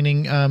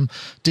sidechaining,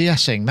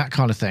 de-essing, that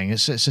kind of thing?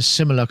 It's a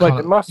similar kind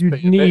of...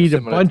 You'd need a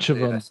bunch of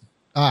them.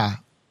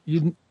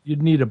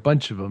 You'd need a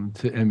bunch of them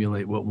to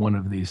emulate what one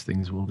of these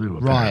things will do,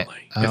 apparently,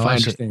 right. if I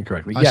understand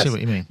correctly. I see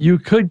what you mean. You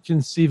could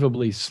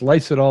conceivably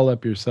slice it all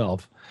up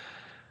yourself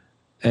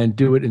and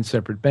do it in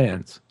separate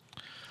bands.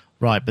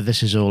 Right, but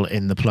this is all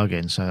in the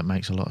plugin, so it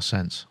makes a lot of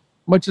sense.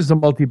 Much as a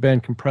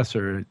multi-band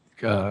compressor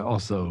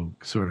also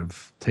sort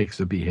of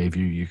takes a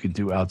behavior you could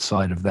do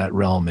outside of that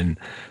realm and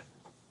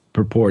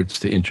purports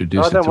to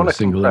introduce it to a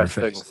single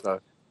interface. Things,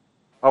 though.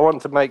 I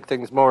want to make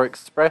things more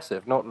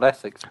expressive, not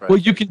less expressive. Well,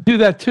 you can do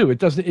that too.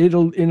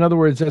 In other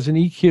words, as an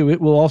EQ, it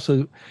will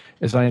also,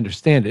 as I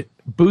understand it,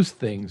 boost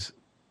things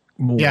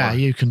more. Yeah,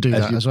 you can do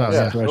that as well.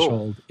 Yeah,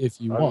 threshold if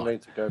you want.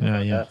 Need to go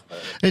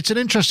It's an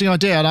interesting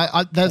idea,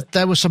 and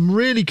there were some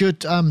really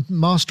good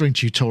mastering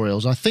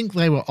tutorials. I think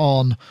they were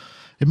on.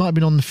 It might have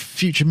been on the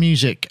Future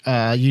Music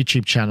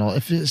YouTube channel.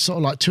 If it's sort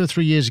of like 2 or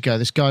 3 years ago,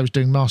 this guy was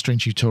doing mastering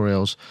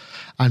tutorials,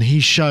 and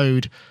he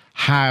showed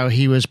how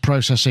he was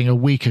processing a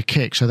weaker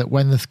kick so that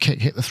when the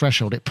kick hit the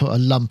threshold, it put a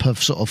lump of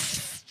sort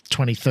of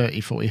 20, 30,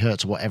 40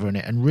 hertz or whatever in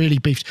it and really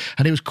beefed.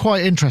 And it was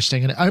quite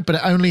interesting. But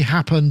it only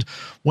happened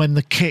when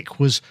the kick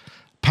was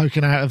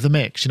poking out of the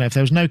mix. If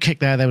there was no kick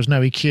there was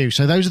no EQ.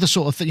 So those are the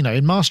sort of things,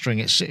 in mastering,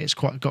 it's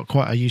got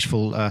quite a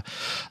useful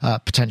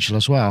potential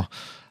as well.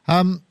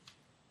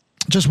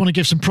 Just want to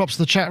give some props to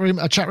the chat room.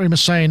 A chat room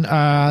is saying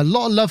a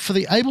lot of love for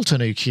the Ableton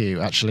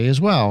EQ, actually, as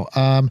well.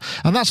 And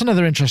that's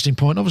another interesting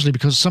point, obviously,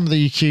 because some of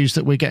the EQs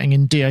that we're getting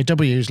in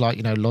DAWs,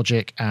 like,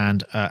 Logic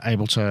and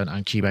Ableton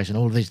and Cubase and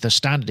all of these, the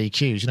standard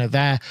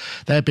EQs,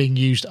 they're being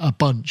used a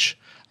bunch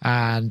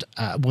and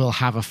will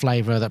have a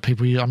flavour that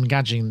people use. I'm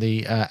imagining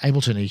the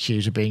Ableton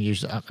EQs are being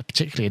used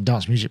particularly in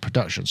dance music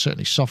production,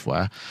 certainly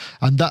software.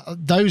 And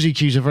those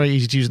EQs are very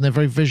easy to use and they're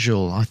very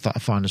visual, I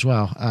find as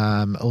well.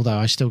 Although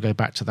I still go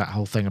back to that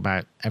whole thing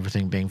about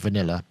everything being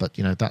vanilla. But,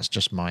 that's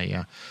just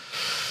my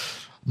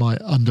my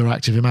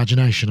underactive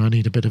imagination. I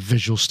need a bit of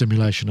visual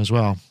stimulation as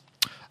well.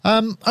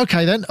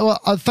 Okay then. Well,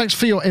 thanks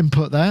for your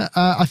input there.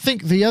 I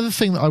think the other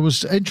thing that I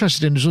was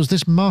interested in was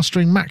this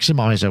mastering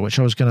maximizer, which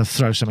I was going to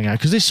throw something out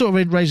because this sort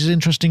of raises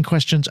interesting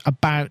questions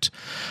about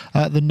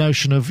the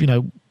notion of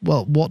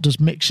what does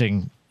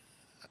mixing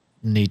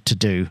need to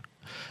do.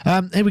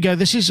 Here we go.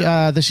 This is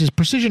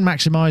Precision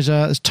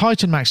Maximizer. It's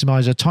Titan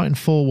Maximizer, Titan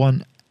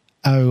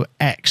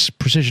 410X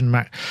Precision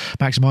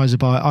Maximizer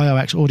by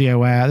IOX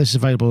AudioWare. This is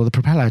available at the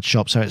Propeller Head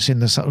shop, so it's in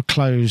the sort of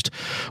closed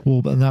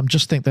wall. And I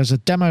just think there's a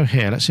demo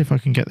here. Let's see if I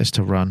can get this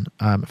to run.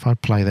 If I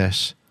play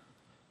this.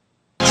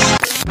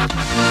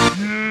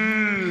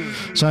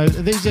 So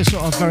these are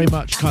sort of very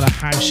much kind of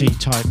housey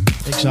type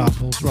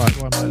examples. Right,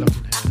 where am I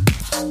looking here?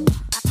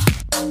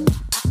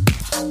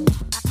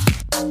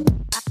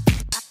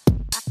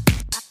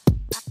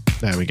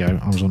 There we go.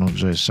 I was on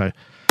auxiliary. So.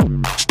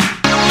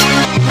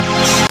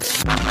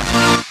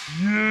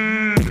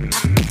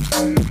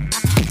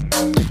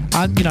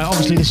 And, you know,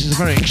 obviously this is a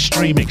very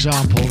extreme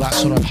example, that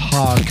sort of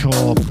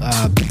hardcore,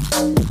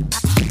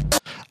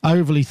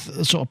 overly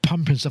sort of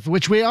pumping stuff,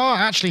 which we are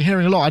actually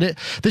hearing a lot. And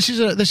this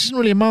isn't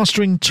really a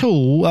mastering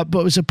tool,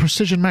 but it's a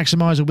precision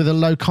maximizer with a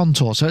low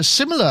contour. So it's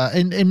similar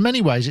in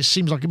many ways. It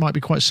seems like it might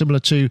be quite similar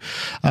to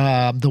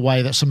the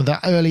way that some of the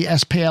early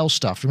SPL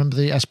stuff. Remember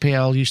the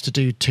SPL used to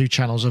do 2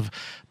 channels of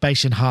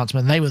bass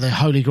enhancement. They were the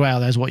holy grail.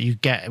 There's what you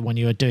get when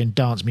you are doing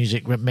dance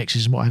music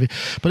mixes and what have you.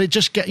 But it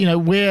just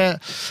we're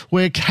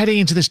heading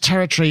into this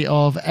territory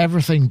of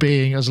everything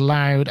being as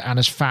loud and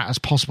as fat as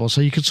possible.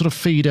 So you can sort of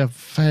feed a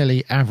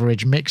fairly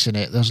average mix in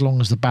it as long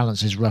as the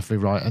balance is roughly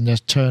right, and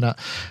just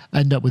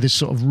end up with this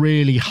sort of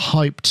really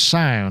hyped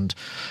sound.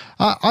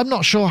 I'm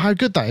not sure how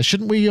good that is.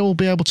 Shouldn't we all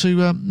be able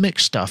to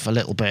mix stuff a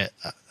little bit?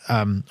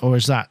 Or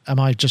am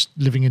I just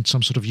living in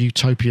some sort of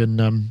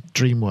utopian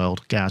dream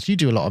world, Gaz? You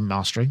do a lot of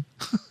mastering.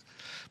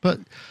 But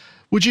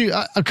would you,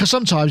 because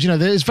sometimes,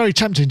 it's very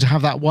tempting to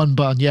have that one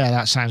button, yeah,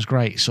 that sounds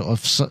great, sort of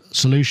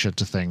solution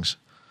to things.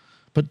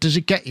 But does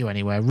it get you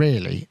anywhere,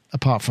 really,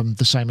 apart from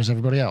the same as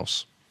everybody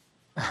else?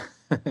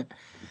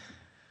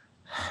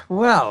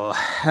 Well,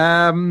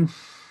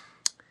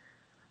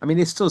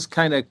 this does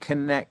kind of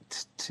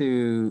connect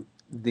to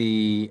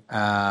the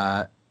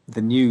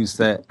news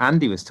that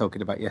Andy was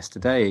talking about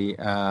yesterday,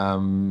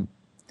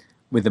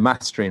 with the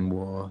mastering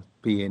war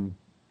being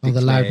the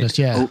loudness,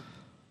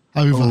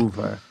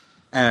 over.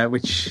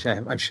 Which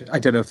I'm sure, I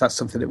don't know if that's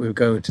something that we were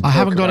going to. I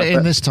haven't got it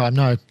in this time,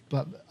 no.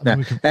 But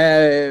no.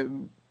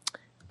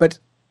 But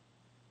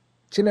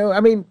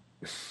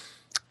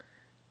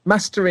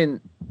mastering,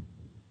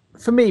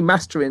 for me,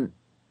 mastering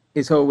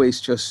is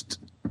always just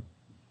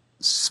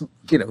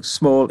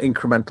small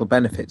incremental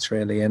benefits,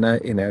 really,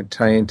 and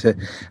trying to,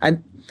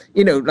 and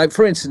like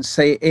for instance,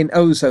 say in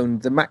Ozone,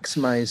 the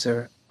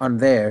maximizer on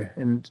there,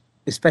 and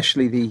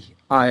especially the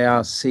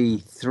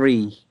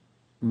IRC3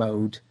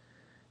 mode,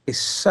 is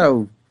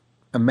so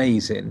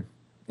amazing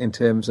in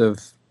terms of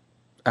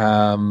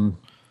the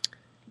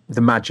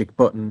magic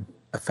button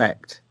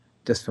effect,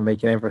 just for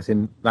making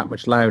everything that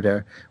much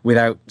louder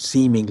without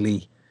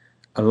seemingly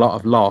a lot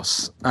of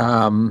loss.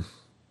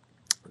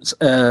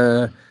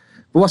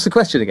 But what's the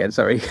question again?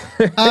 Sorry.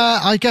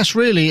 I guess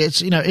really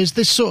it's, is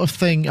this sort of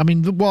thing,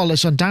 while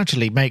this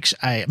undoubtedly makes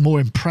a more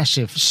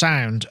impressive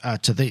sound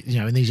to the,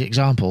 in these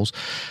examples,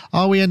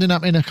 are we ending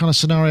up in a kind of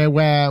scenario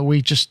where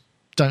we just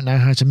don't know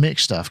how to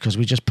mix stuff because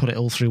we just put it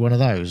all through one of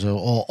those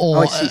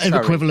or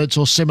equivalents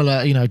or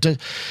similar,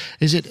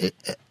 is it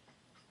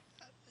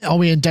are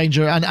we in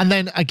danger? And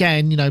then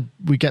again,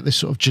 we get this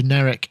sort of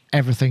generic,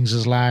 everything's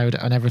as loud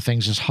and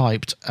everything's as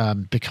hyped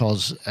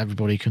because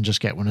everybody can just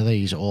get one of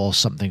these or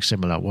something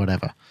similar,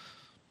 whatever.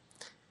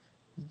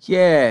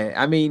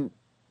 Yeah,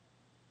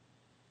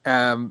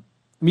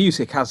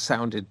 music has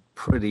sounded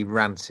pretty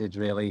rancid,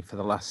 really, for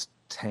the last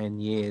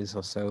 10 years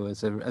or so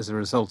as a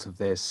result of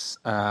this.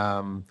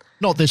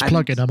 Not this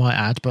plugin, I might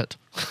add, but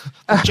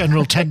the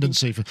general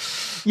tendency.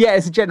 Yeah,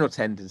 it's a general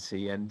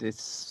tendency, and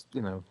it's,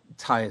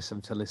 tiresome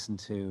to listen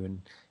to,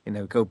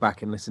 and go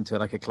back and listen to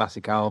like a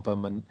classic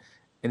album, and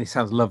it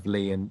sounds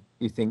lovely, and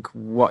you think,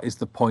 what is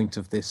the point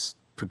of this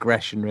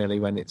progression, really,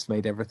 when it's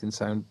made everything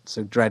sound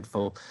so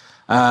dreadful?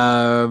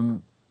 So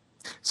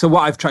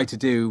what I've tried to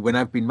do when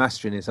I've been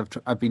mastering is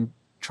I've been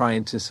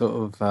trying to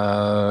sort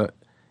of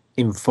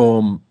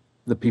inform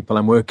the people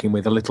I'm working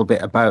with a little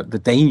bit about the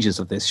dangers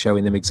of this,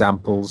 showing them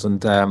examples,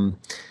 and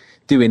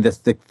doing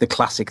the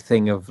classic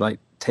thing of like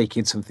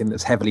taking something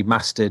that's heavily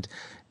mastered,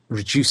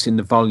 reducing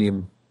the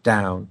volume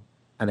down,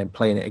 and then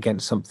playing it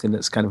against something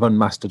that's kind of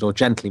unmastered or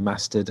gently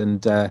mastered,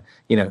 and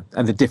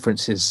and the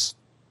difference is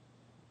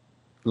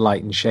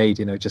light and shade.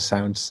 It just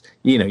sounds,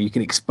 you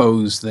can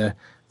expose the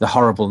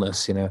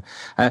horribleness.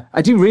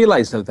 I do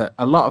realize though that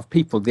a lot of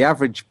people, the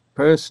average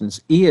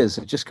person's ears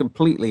are just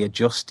completely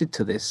adjusted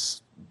to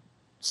this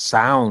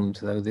sound,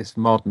 though, this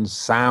modern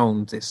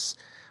sound, this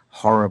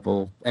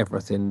horrible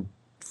everything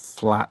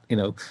flat,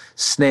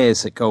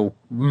 snares that go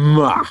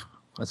mah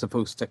as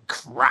opposed to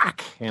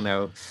crack,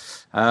 but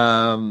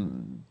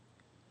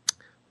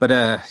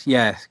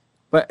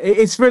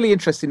it's really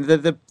interesting,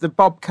 the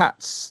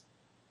Bobcats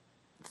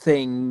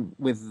thing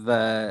with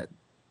the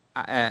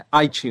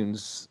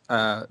iTunes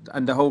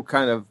and the whole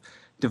kind of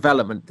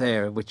development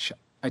there, which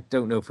I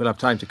don't know if we'll have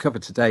time to cover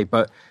today,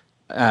 but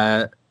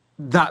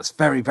that's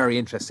very, very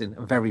interesting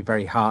and very,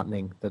 very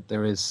heartening that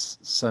there is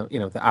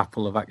that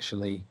Apple have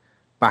actually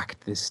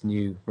backed this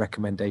new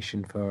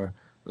recommendation for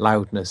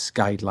loudness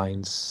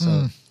guidelines.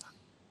 So,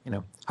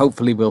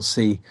 hopefully we'll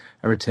see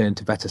a return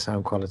to better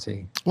sound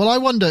quality. Well, I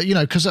wonder,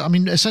 because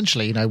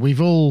essentially,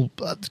 we've all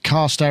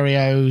car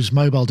stereos,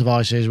 mobile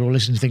devices, we're all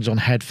listening to things on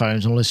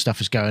headphones, and all this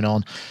stuff is going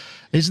on.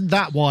 Isn't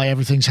that why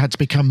everything's had to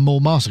become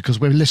more mastered? Because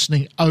we're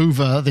listening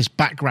over this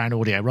background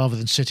audio rather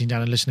than sitting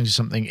down and listening to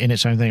something in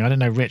its own thing. I don't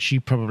know, Rich. You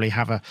probably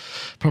have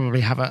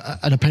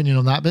an opinion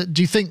on that. But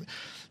do you think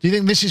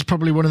this is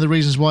probably one of the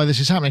reasons why this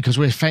is happening? Because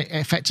we're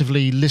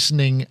effectively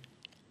listening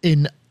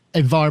in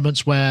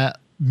environments where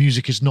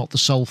music is not the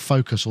sole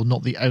focus or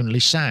not the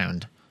only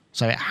sound.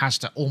 So it has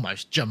to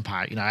almost jump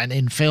out, and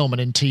in film and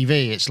in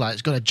TV, it's like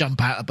it's got to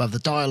jump out above the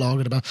dialogue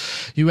and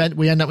above.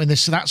 We end up in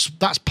this. So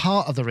that's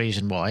part of the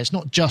reason why. It's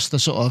not just the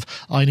sort of,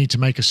 I need to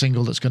make a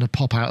single that's going to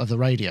pop out of the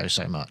radio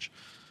so much.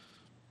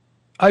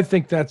 I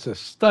think that's a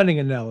stunning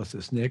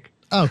analysis, Nick.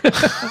 Oh.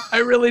 I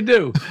really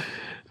do.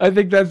 I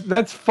think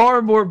that's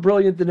far more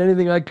brilliant than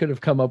anything I could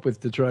have come up with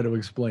to try to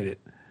explain it.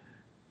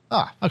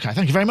 Ah, okay.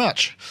 Thank you very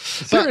much.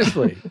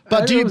 Seriously.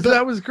 But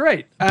that was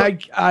great.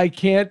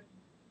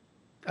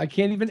 I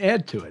can't even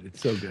add to it.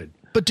 It's so good.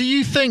 But do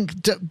you think,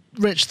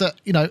 Rich, that,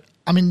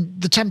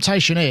 the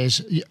temptation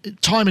is,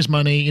 time is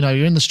money,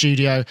 you're in the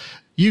studio,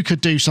 you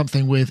could do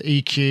something with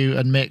EQ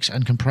and mix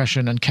and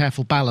compression and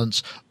careful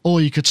balance,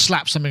 or you could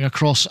slap something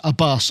across a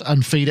bus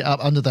and feed it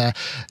up under there.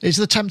 Is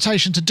the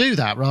temptation to do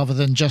that rather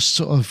than just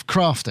sort of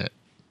craft it?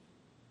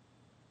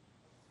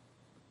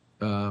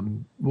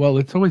 Well,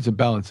 it's always a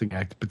balancing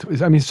act.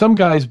 Some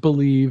guys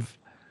believe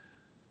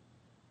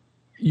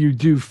you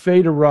do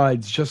fader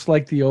rides just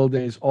like the old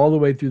days, all the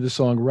way through the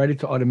song, write it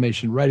to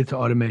automation,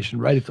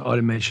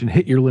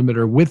 hit your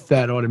limiter with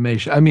that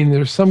automation.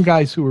 There's some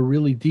guys who are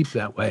really deep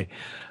that way.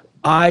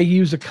 I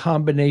use a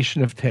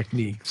combination of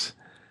techniques.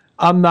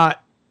 I'm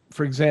not,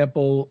 for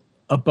example,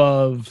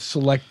 above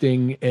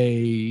selecting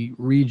a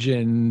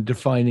region,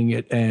 defining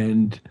it,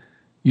 and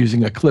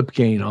using a clip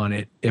gain on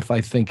it if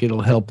I think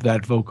it'll help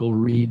that vocal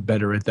read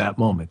better at that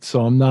moment.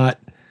 So I'm not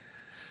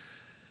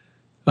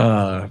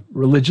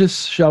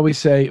religious, shall we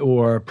say,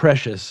 or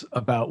precious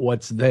about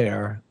what's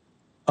there,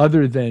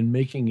 other than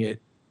making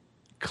it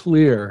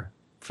clear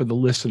for the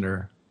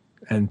listener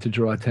and to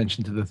draw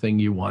attention to the thing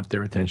you want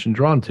their attention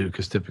drawn to,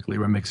 because typically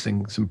we're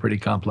mixing some pretty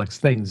complex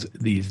things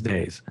these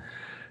days,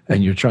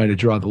 and you're trying to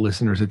draw the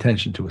listener's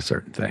attention to a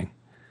certain thing.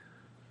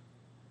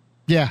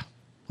 Yeah.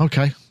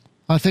 Okay.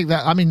 I think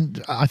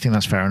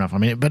that's fair enough.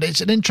 But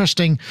it's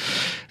interesting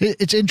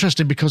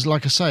because,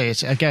 like I say,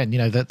 it's again,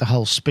 the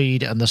whole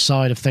speed and the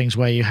side of things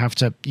where you have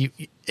to,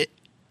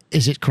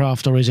 is it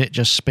craft or is it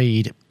just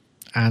speed?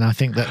 And I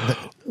think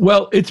that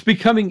well, it's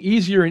becoming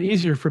easier and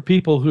easier for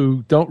people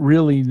who don't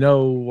really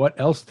know what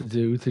else to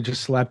do to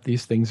just slap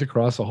these things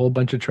across a whole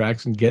bunch of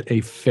tracks and get a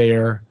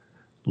fairly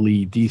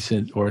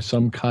decent or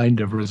some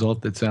kind of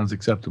result that sounds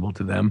acceptable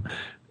to them,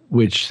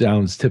 which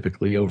sounds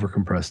typically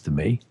overcompressed to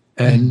me.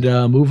 And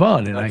move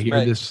on. And I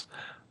hear this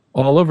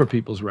all over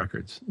people's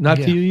records. Not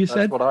to you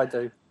said? That's what I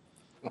do.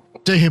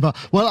 Do you?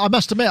 Well, I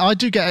must admit, I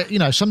do get,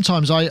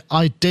 sometimes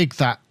I dig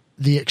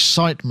the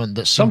excitement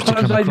that seems to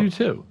come across. Sometimes I do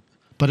too.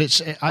 But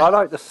I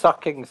like the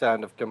sucking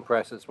sound of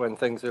compressors when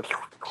things are,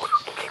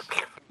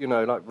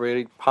 like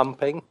really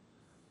pumping.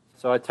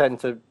 So I tend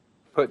to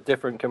put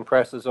different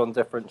compressors on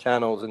different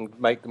channels and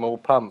make them all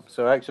pump.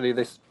 So actually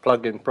this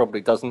plugin probably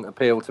doesn't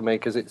appeal to me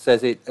because it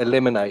says it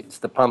eliminates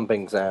the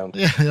pumping sound.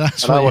 Yeah,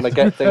 that's and I want to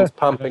get things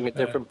pumping at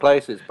different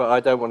places, but I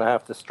don't want to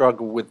have to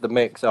struggle with the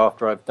mix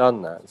after I've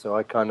done that. So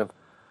I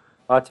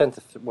tend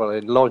to,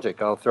 in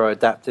Logic, I'll throw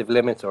adaptive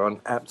limiter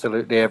on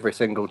absolutely every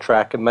single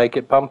track and make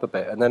it pump a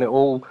bit. And then it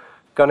all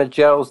kind of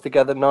gels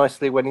together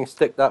nicely when you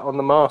stick that on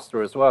the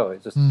master as well.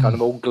 It just kind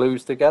of all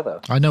glues together.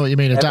 I know what you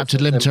mean.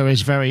 Adaptive limiter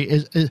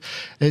is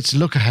it's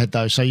look ahead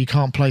though, so you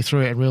can't play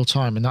through it in real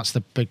time, and that's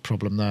the big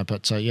problem there.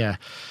 But yeah.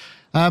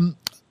 For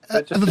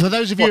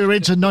those of you who are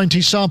into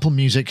 90s sample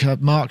music,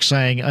 Mark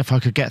saying if I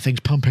could get things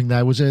pumping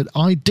there was an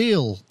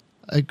ideal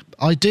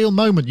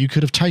moment you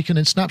could have taken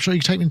in Snapshot.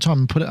 You could take in time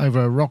and put it over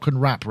a rock and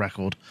rap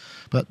record.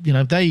 But,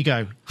 there you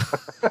go.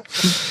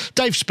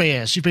 Dave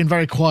Spears, you've been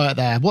very quiet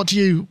there. How do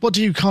you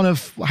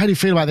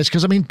feel about this?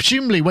 Because,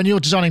 presumably when you're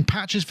designing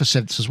patches for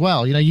synths as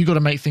well, you've got to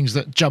make things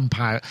that jump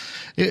out.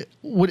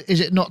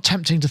 Is it not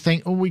tempting to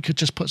think, we could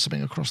just put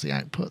something across the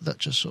output that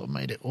just sort of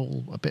made it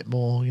all a bit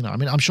more,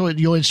 I'm sure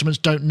your instruments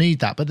don't need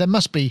that, but there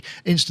must be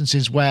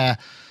instances where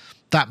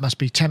that must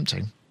be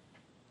tempting.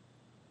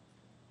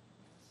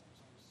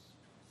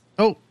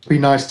 Oh. It'd be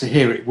nice to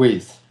hear it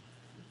with,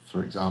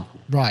 for example.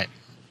 Right.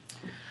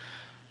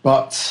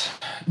 But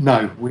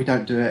no, we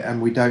don't do it, and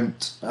we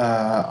don't.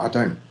 I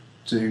don't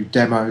do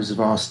demos of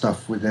our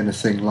stuff with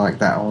anything like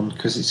that on,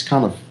 because it's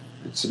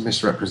a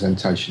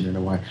misrepresentation in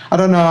a way. I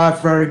don't know. I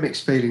have very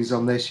mixed feelings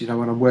on this. When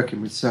I'm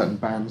working with certain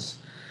bands,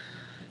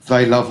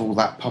 they love all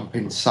that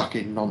pumping,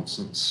 sucking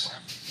nonsense,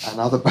 and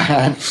other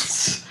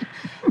bands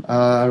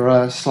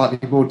are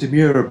slightly more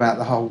demure about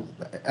the whole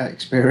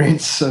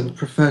experience and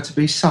prefer to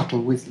be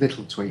subtle with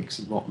little tweaks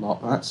and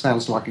whatnot. That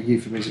sounds like a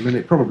euphemism, and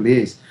it probably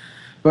is.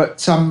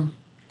 But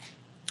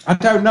I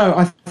don't know.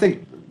 I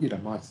think,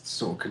 my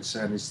sort of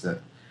concern is that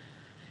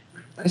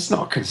It's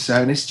not a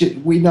concern. It's just,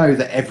 we know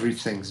that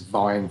everything's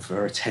vying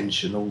for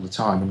attention all the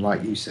time, and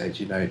like you said,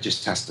 it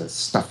just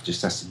stuff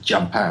just has to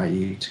jump out at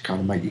you to kind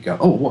of make you go,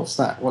 oh, what's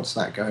that? What's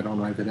that going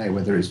on over there?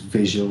 Whether it's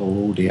visual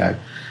or audio.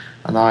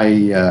 And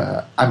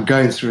I'm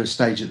going through a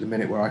stage at the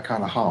minute where I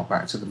kind of hark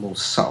back to the more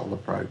subtle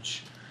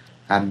approach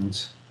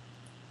and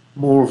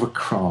more of a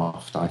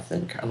craft, I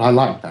think, and I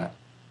like that.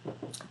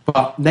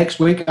 But next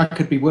week I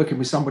could be working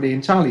with somebody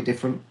entirely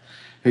different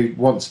who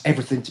wants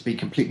everything to be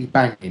completely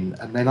banging,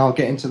 and then I'll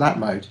get into that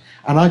mode.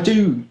 And I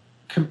do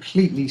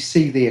completely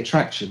see the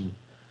attraction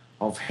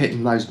of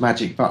hitting those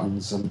magic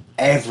buttons and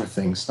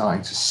everything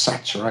starting to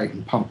saturate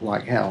and pump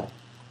like hell.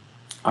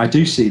 I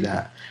do see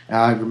that.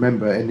 I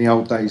remember in the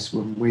old days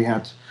when we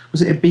had,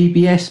 was it a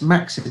BBS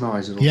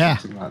maximizer or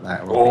something like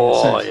that?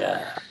 Or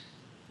yeah.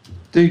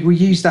 Dude, we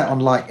used that on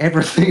like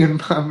everything,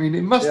 and I mean,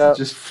 it must have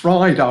just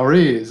fried our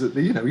ears. At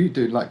the, you're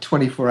doing like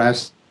 24-hour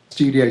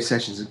studio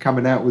sessions and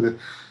coming out with a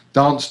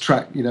dance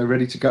track,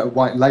 ready to go to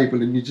white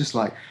label, and you're just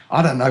like,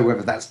 I don't know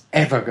whether that's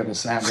ever going to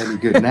sound any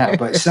good now,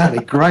 but it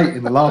sounded great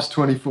in the last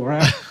 24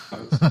 hours.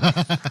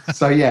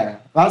 So yeah,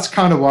 that's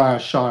kind of why I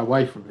shy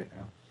away from it now.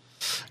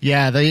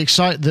 Yeah, the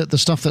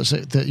stuff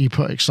that you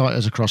put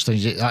exciters across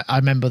things. I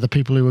remember the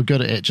people who were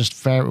good at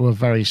it were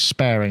very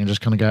sparing and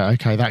just kind of go,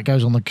 okay, that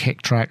goes on the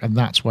kick track and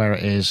that's where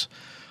it is.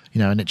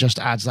 And it just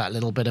adds that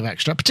little bit of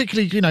extra.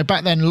 Particularly,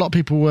 back then, a lot of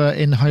people were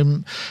in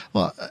home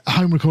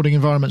recording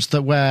environments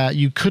where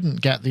you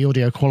couldn't get the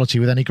audio quality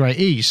with any great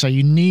ease. So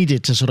you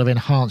needed to sort of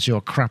enhance your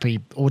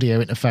crappy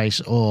audio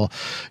interface, or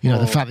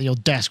the fact that your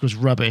desk was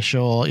rubbish,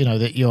 or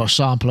that your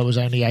sampler was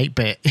only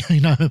 8-bit.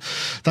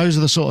 Those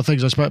are the sort of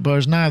things I suppose.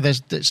 Whereas now,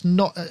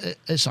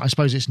 I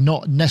suppose it's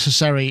not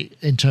necessary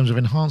in terms of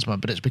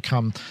enhancement, but it's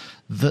become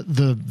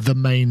the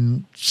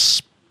main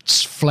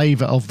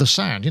flavor of the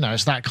sound.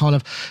 It's that kind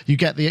of, you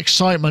get the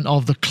excitement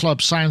of the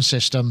club sound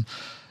system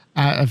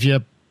out of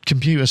your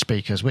computer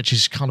speakers, which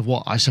is kind of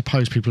what I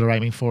suppose people are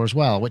aiming for as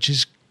well, which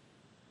is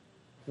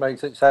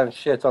makes it sound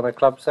shit on a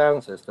club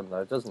sound system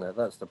though, doesn't it?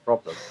 That's the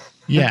problem.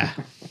 Yeah.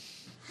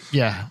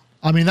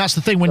 I mean, that's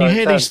the thing when you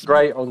hear these. It sounds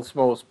great on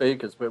small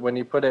speakers, but when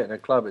you put it in a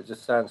club, it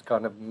just sounds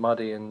kind of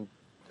muddy and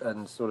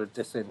sort of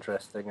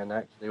disinteresting, and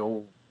actually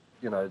all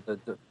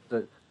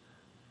the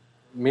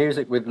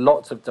music with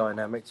lots of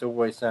dynamics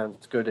always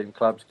sounds good in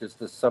clubs because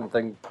there's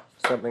something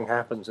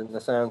happens in the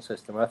sound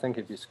system. I think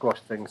if you squash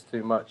things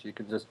too much, you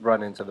can just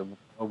run into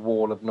a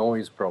wall of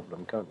noise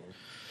problem, can't you?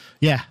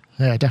 Yeah,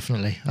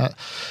 definitely.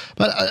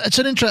 But it's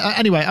an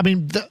anyway, I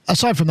mean,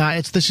 aside from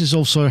that, this is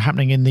also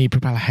happening in the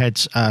propeller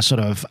heads sort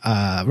of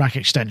rack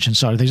extension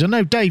side of things. I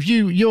know, Dave,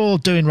 you're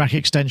doing rack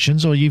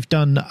extensions, or you've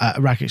done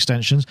rack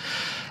extensions.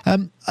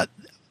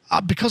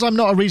 Because I'm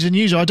not a Reason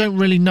user, I don't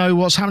really know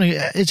what's happening.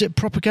 Is it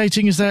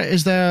propagating? Is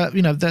there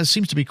there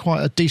seems to be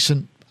quite a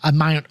decent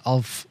amount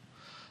of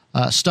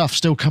stuff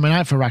still coming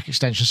out for rack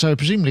extension. So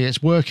presumably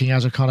it's working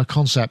as a kind of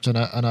concept and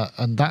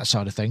that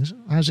side of things.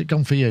 How's it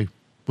gone for you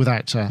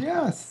without?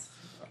 Yeah,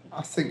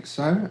 I think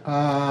so.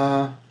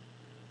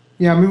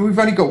 Yeah, I mean, we've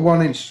only got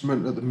one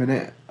instrument at the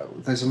minute.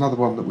 There's another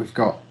one that we've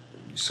got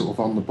sort of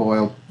on the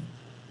boil,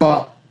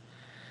 but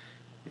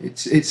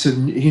it's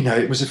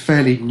it was a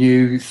fairly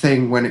new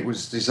thing when it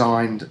was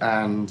designed,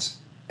 and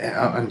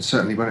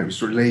certainly when it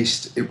was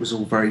released, it was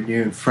all very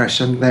new and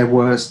fresh, and there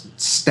were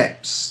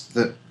steps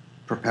that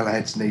propeller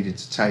heads needed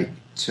to take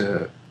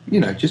to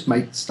just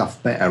make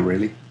stuff better,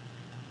 really.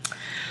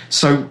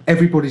 So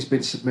everybody's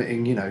been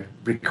submitting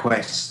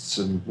requests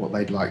and what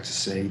they'd like to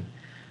see,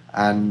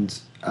 and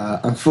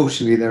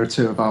unfortunately there are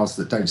two of ours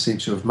that don't seem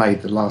to have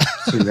made the last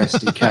two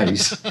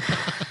SDKs.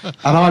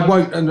 And I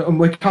won't, and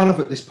we're kind of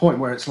at this point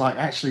where it's like,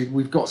 actually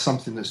we've got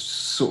something that's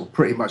sort of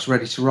pretty much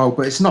ready to roll,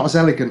 but it's not as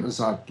elegant as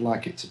I'd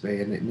like it to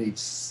be, and it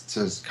needs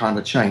to kind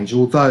of change.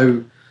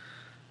 Although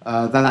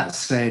that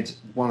said,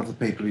 one of the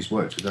people who's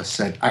worked with us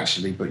said,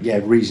 actually, but yeah,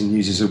 Reason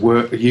users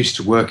are used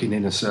to working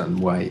in a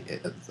certain way,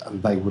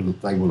 and they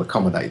will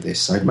accommodate this.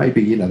 So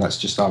maybe that's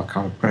just our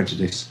kind of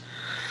prejudice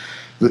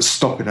that's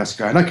stopping us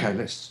going, okay,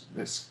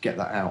 let's get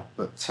that out.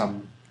 But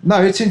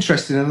no, it's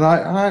interesting, and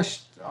I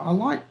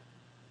like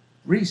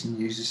Reason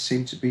users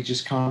seem to be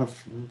just kind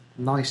of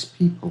nice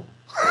people.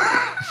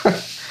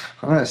 I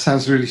know it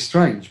sounds really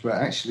strange, but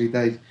actually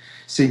they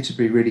seem to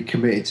be really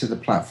committed to the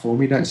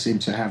platform. You don't seem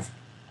to have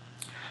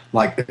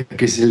like a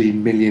gazillion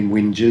million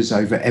whingers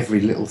over every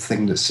little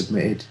thing that's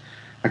submitted.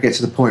 I get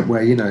to the point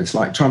where it's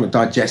like trying to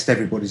digest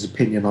everybody's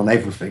opinion on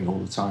everything all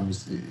the time.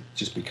 It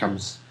just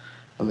becomes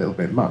a little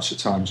bit much at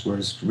times,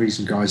 whereas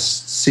Reason guys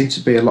seem to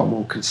be a lot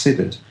more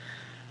considered.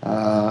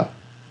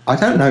 I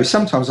don't know,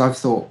 sometimes I've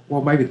thought,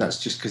 well, maybe that's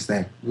just because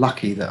they're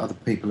lucky that other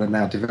people are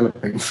now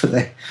developing for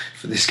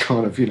this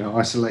kind of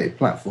isolated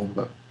platform,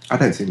 but I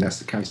don't think that's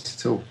the case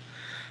at all.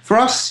 For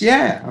us,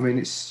 yeah, I mean,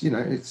 it's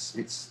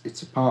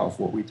it's a part of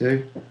what we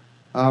do.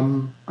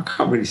 I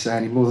can't really say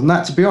any more than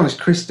that. To be honest,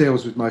 Chris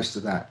deals with most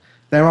of that.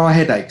 There are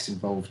headaches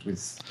involved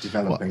with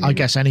developing. Well, I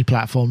guess any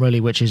platform really,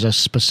 which is a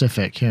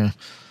specific, yeah.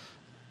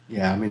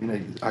 Yeah, I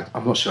mean,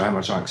 I'm not sure how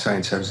much I can say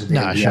in terms of the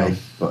NDA, sure.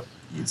 But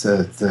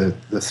the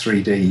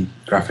 3D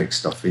graphic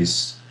stuff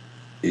is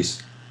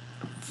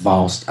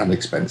vast and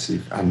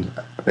expensive and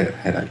a bit of a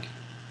headache.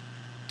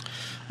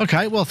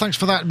 Okay, well, thanks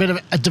for that bit of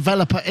a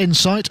developer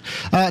insight.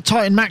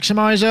 Titan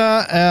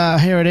Maximizer,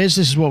 here it is.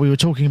 This is what we were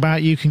talking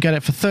about. You can get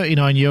it for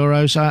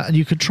 €39, and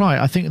you can try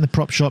it. I think in the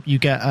prop shop you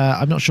get,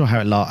 I'm not sure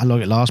how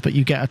long it lasts, but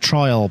you get a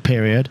trial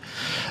period.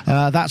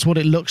 That's what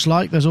it looks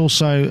like. There's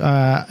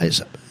also, it's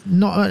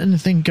not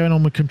anything going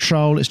on with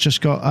control. It's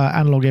just got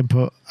analog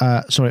input,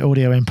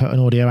 audio input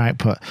and audio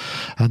output,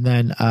 and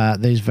then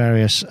these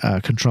various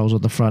controls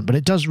on the front. But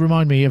it does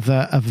remind me of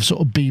a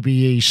sort of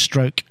BBE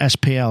stroke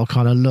SPL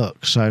kind of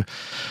look. So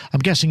I'm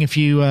guessing if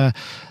you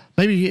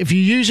maybe if you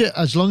use it,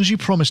 as long as you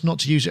promise not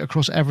to use it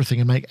across everything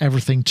and make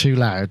everything too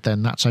loud,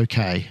 then that's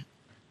okay.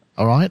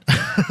 All right.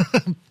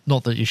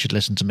 Not that you should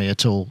listen to me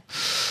at all.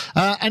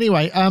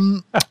 Anyway.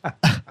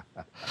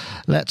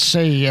 Let's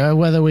see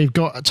whether we've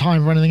got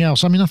time for anything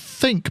else. I mean, I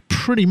think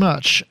pretty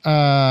much...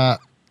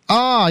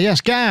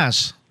 yes,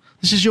 Gaz.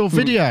 This is your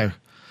video.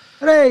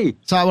 Hooray!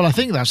 So, well, I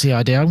think that's the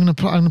idea. I'm going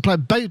to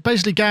play...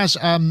 Basically, Gaz,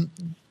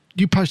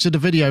 you posted a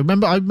video.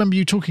 I remember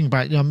you talking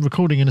about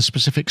recording in a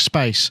specific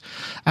space.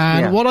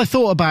 And what I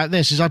thought about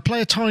this is I'd play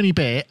a tiny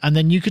bit, and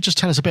then you could just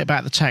tell us a bit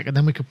about the tech, and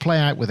then we could play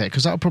out with it,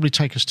 because that would probably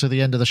take us to the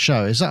end of the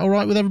show. Is that all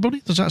right with everybody?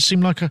 Does that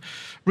seem like a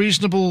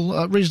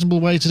reasonable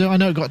way to do it? I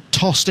know it got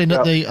tossed in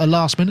at the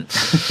last minute.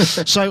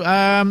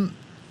 So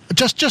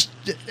just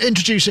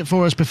introduce it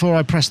for us before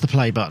I press the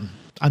play button.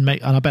 And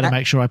I better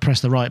make sure I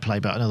press the right play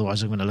button,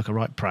 otherwise I'm going to look a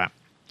right prat.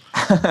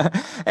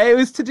 It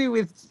was to do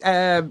with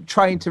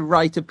trying to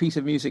write a piece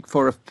of music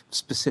for a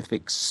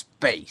specific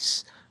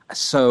space.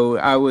 So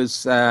I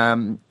was,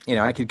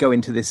 I could go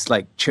into this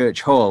like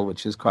church hall,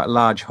 which is quite a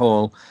large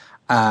hall,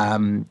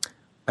 about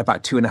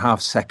 2.5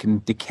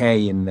 second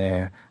decay in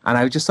there. And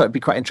I just thought it'd be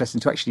quite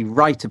interesting to actually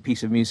write a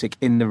piece of music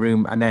in the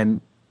room and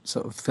then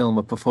sort of film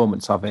a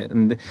performance of it.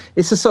 And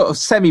it's a sort of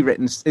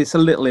semi-written, it's a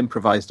little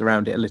improvised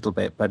around it a little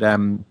bit. But I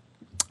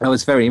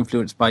was very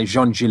influenced by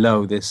Jean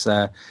Gillot, this...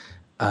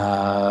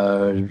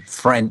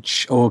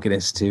 French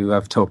organist who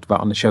I've talked about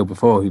on the show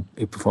before, who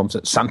performs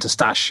at Saint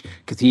Eustache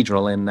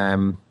Cathedral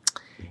in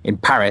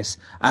Paris.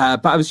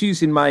 But I was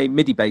using my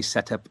MIDI bass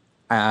setup,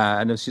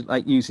 and I was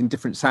like using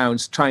different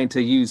sounds, trying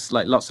to use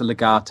like lots of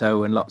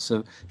legato and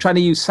trying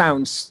to use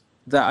sounds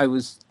that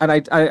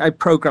I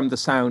programmed the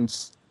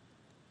sounds,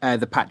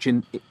 the patch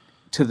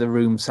to the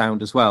room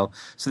sound as well.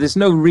 So there's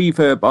no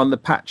reverb on the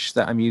patch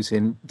that I'm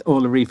using. All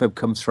the reverb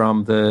comes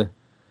from the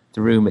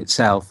room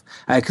itself,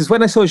 because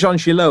when I saw Jean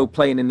Gillot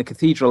playing in the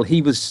cathedral,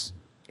 he was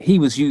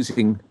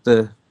using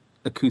the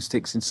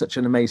acoustics in such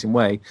an amazing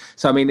way.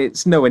 So I mean,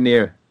 it's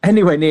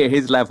anywhere near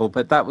his level,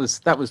 but that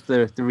was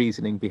the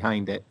reasoning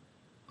behind it.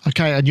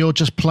 Okay, and you're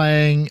just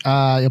playing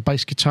your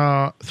bass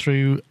guitar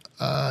through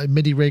a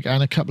MIDI rig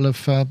and a couple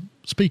of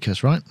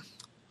speakers, right?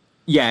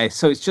 Yeah,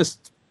 so it's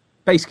just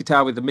bass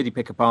guitar with the MIDI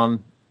pickup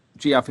on,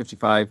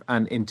 GR55,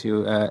 and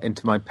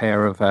into my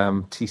pair of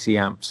TC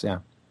amps. Yeah.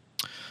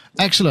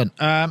 Excellent.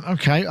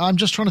 Okay, I'm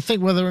just trying to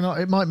think whether or not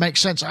it might make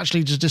sense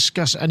actually to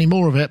discuss any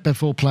more of it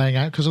before playing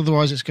out, because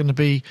otherwise it's going to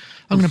be,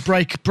 I'm going to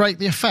break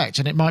the effect,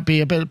 and it might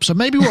be a bit. So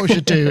maybe what we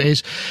should do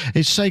is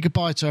say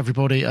goodbye to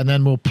everybody, and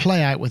then we'll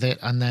play out with it,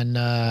 and then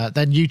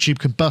YouTube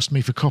can bust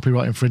me for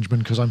copyright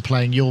infringement because I'm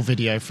playing your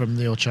video from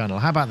your channel.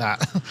 How about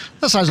that?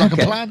 That sounds like a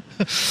plan.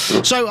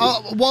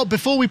 So,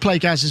 before we play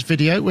Gaz's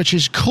video, which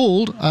is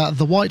called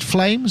The White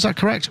Flame, is that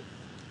correct?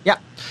 Yeah.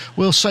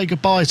 We'll say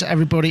goodbye to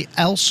everybody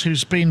else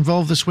who's been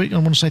involved this week. I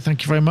want to say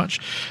thank you very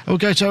much. We'll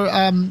go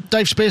to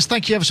Dave Spears.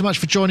 Thank you ever so much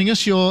for joining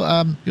us.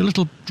 Your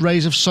little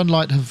rays of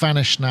sunlight have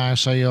vanished now,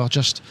 so you're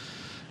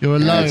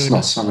alone,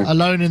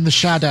 alone in the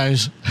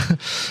shadows.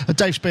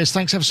 Dave Spears,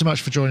 thanks ever so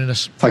much for joining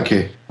us. Thank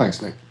you.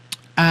 Thanks, Nick.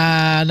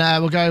 And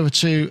we'll go over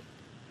to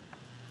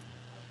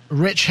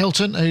Rich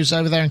Hilton, who's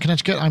over there in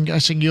Connecticut. I'm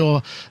guessing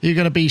you're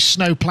going to be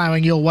snow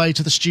ploughing your way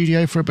to the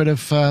studio for a bit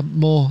of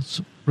more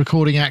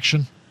recording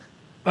action.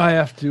 I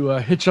have to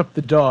hitch up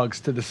the dogs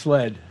to the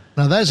sled.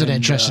 Now, there's an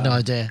interesting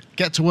idea.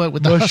 Get to work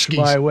with the Huskies.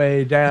 Mush my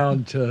way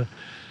down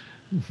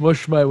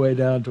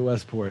to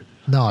Westport.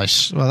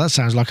 Nice. Well, that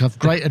sounds like a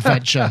great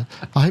adventure.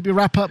 I hope you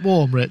wrap up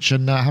warm, Rich,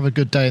 and have a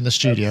good day in the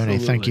studio.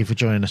 Anyway, thank you for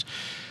joining us.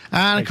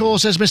 And, of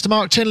course, there's Mr.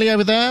 Mark Tinley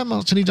over there,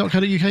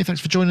 marktinley.co.uk. Thanks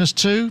for joining us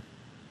too.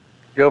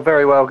 You're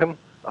very welcome.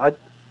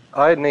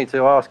 I need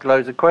to ask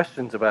loads of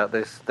questions about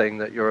this thing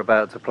that you're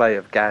about to play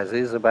of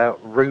Gaz's, about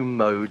room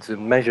modes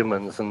and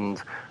measurements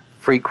and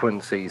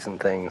frequencies and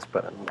things,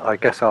 but I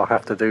guess I'll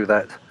have to do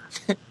that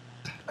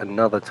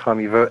another time.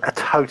 You've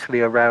totally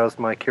aroused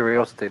my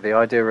curiosity. The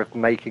idea of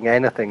making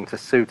anything to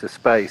suit a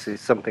space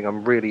is something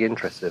I'm really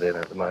interested in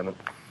at the moment.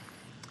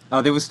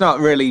 Oh, there was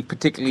not really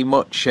particularly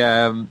much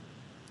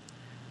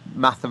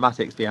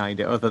mathematics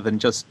behind it, other than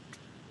just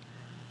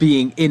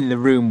being in the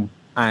room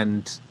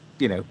and,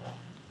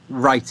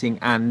 writing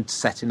and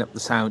setting up the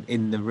sound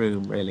in the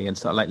room, really, and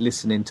sort of like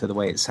listening to the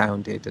way it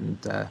sounded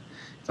and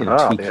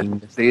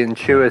tweaking. The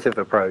intuitive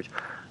approach.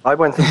 I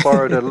went and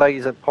borrowed a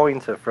laser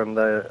pointer from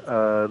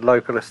the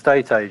local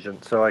estate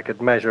agent so I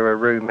could measure a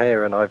room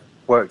here, and I've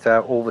worked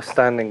out all the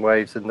standing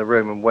waves in the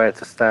room and where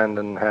to stand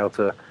and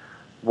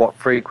what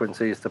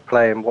frequencies to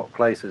play in what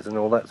places and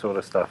all that sort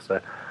of stuff. So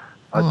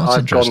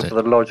I've gone for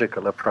the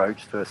logical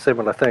approach to a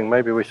similar thing.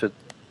 Maybe we should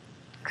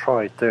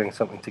try doing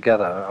something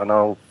together, and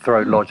I'll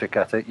throw logic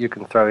at it. You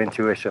can throw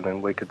intuition,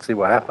 and we could see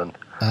what happened.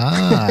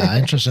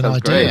 Interesting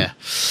idea. Great.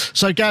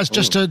 So, Gaz,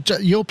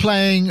 you're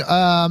playing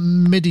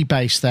MIDI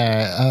bass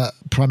there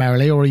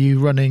primarily, or are you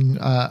running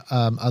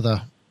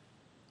other?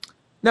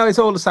 No, it's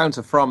all the sounds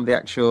are from the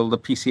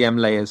PCM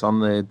layers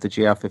on the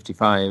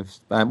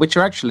GR55, which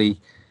are actually,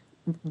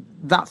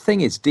 that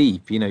thing is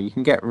deep. You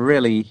can get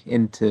really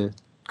into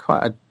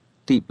quite a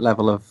deep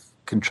level of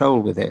control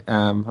with it.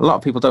 A lot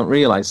of people don't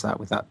realize that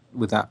with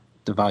that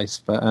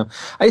device, but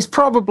it's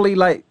probably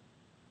like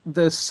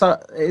it's a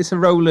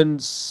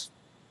Roland's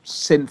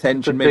synth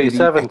engine. Maybe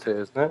B70,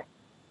 isn't it?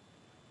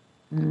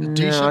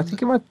 No, I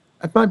think it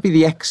might be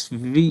the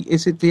XV.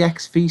 Is it the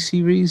XV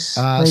series?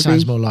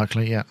 Sounds more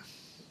likely, yeah.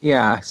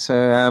 Yeah.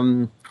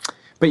 So,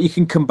 but you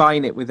can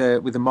combine it with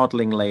a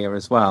modeling layer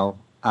as well,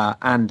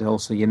 and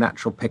also your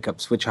natural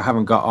pickups, which I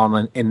haven't got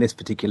on in this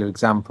particular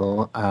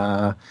example.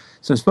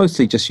 So it's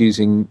mostly just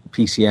using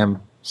PCM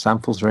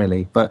samples,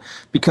 really. But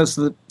because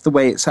the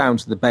way it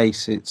sounds with the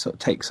bass, it sort of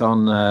takes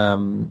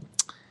on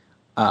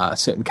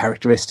certain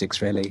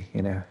characteristics, really.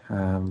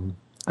 And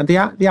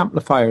the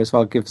amplifier as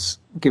well gives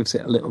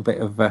it a little bit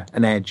of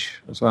an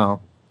edge as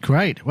well.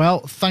 Great.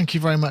 Well, thank you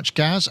very much,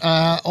 Gaz.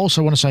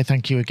 Also want to say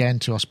thank you again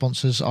to our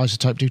sponsors,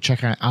 iZotope. Do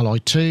check out Alloy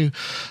 2,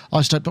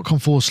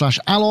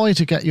 iZotope.com/Alloy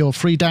to get your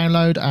free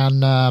download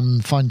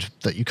and find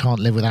that you can't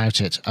live without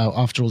it.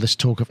 After all this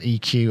talk of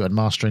EQ and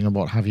mastering and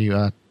what have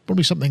you,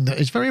 probably something that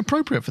is very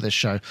appropriate for this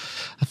show.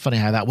 Funny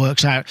how that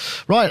works out.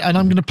 Right, and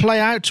I'm going to play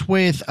out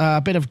with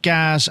a bit of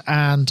Gaz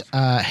and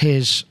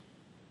his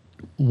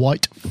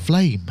White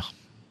Flame.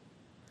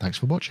 Thanks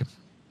for watching.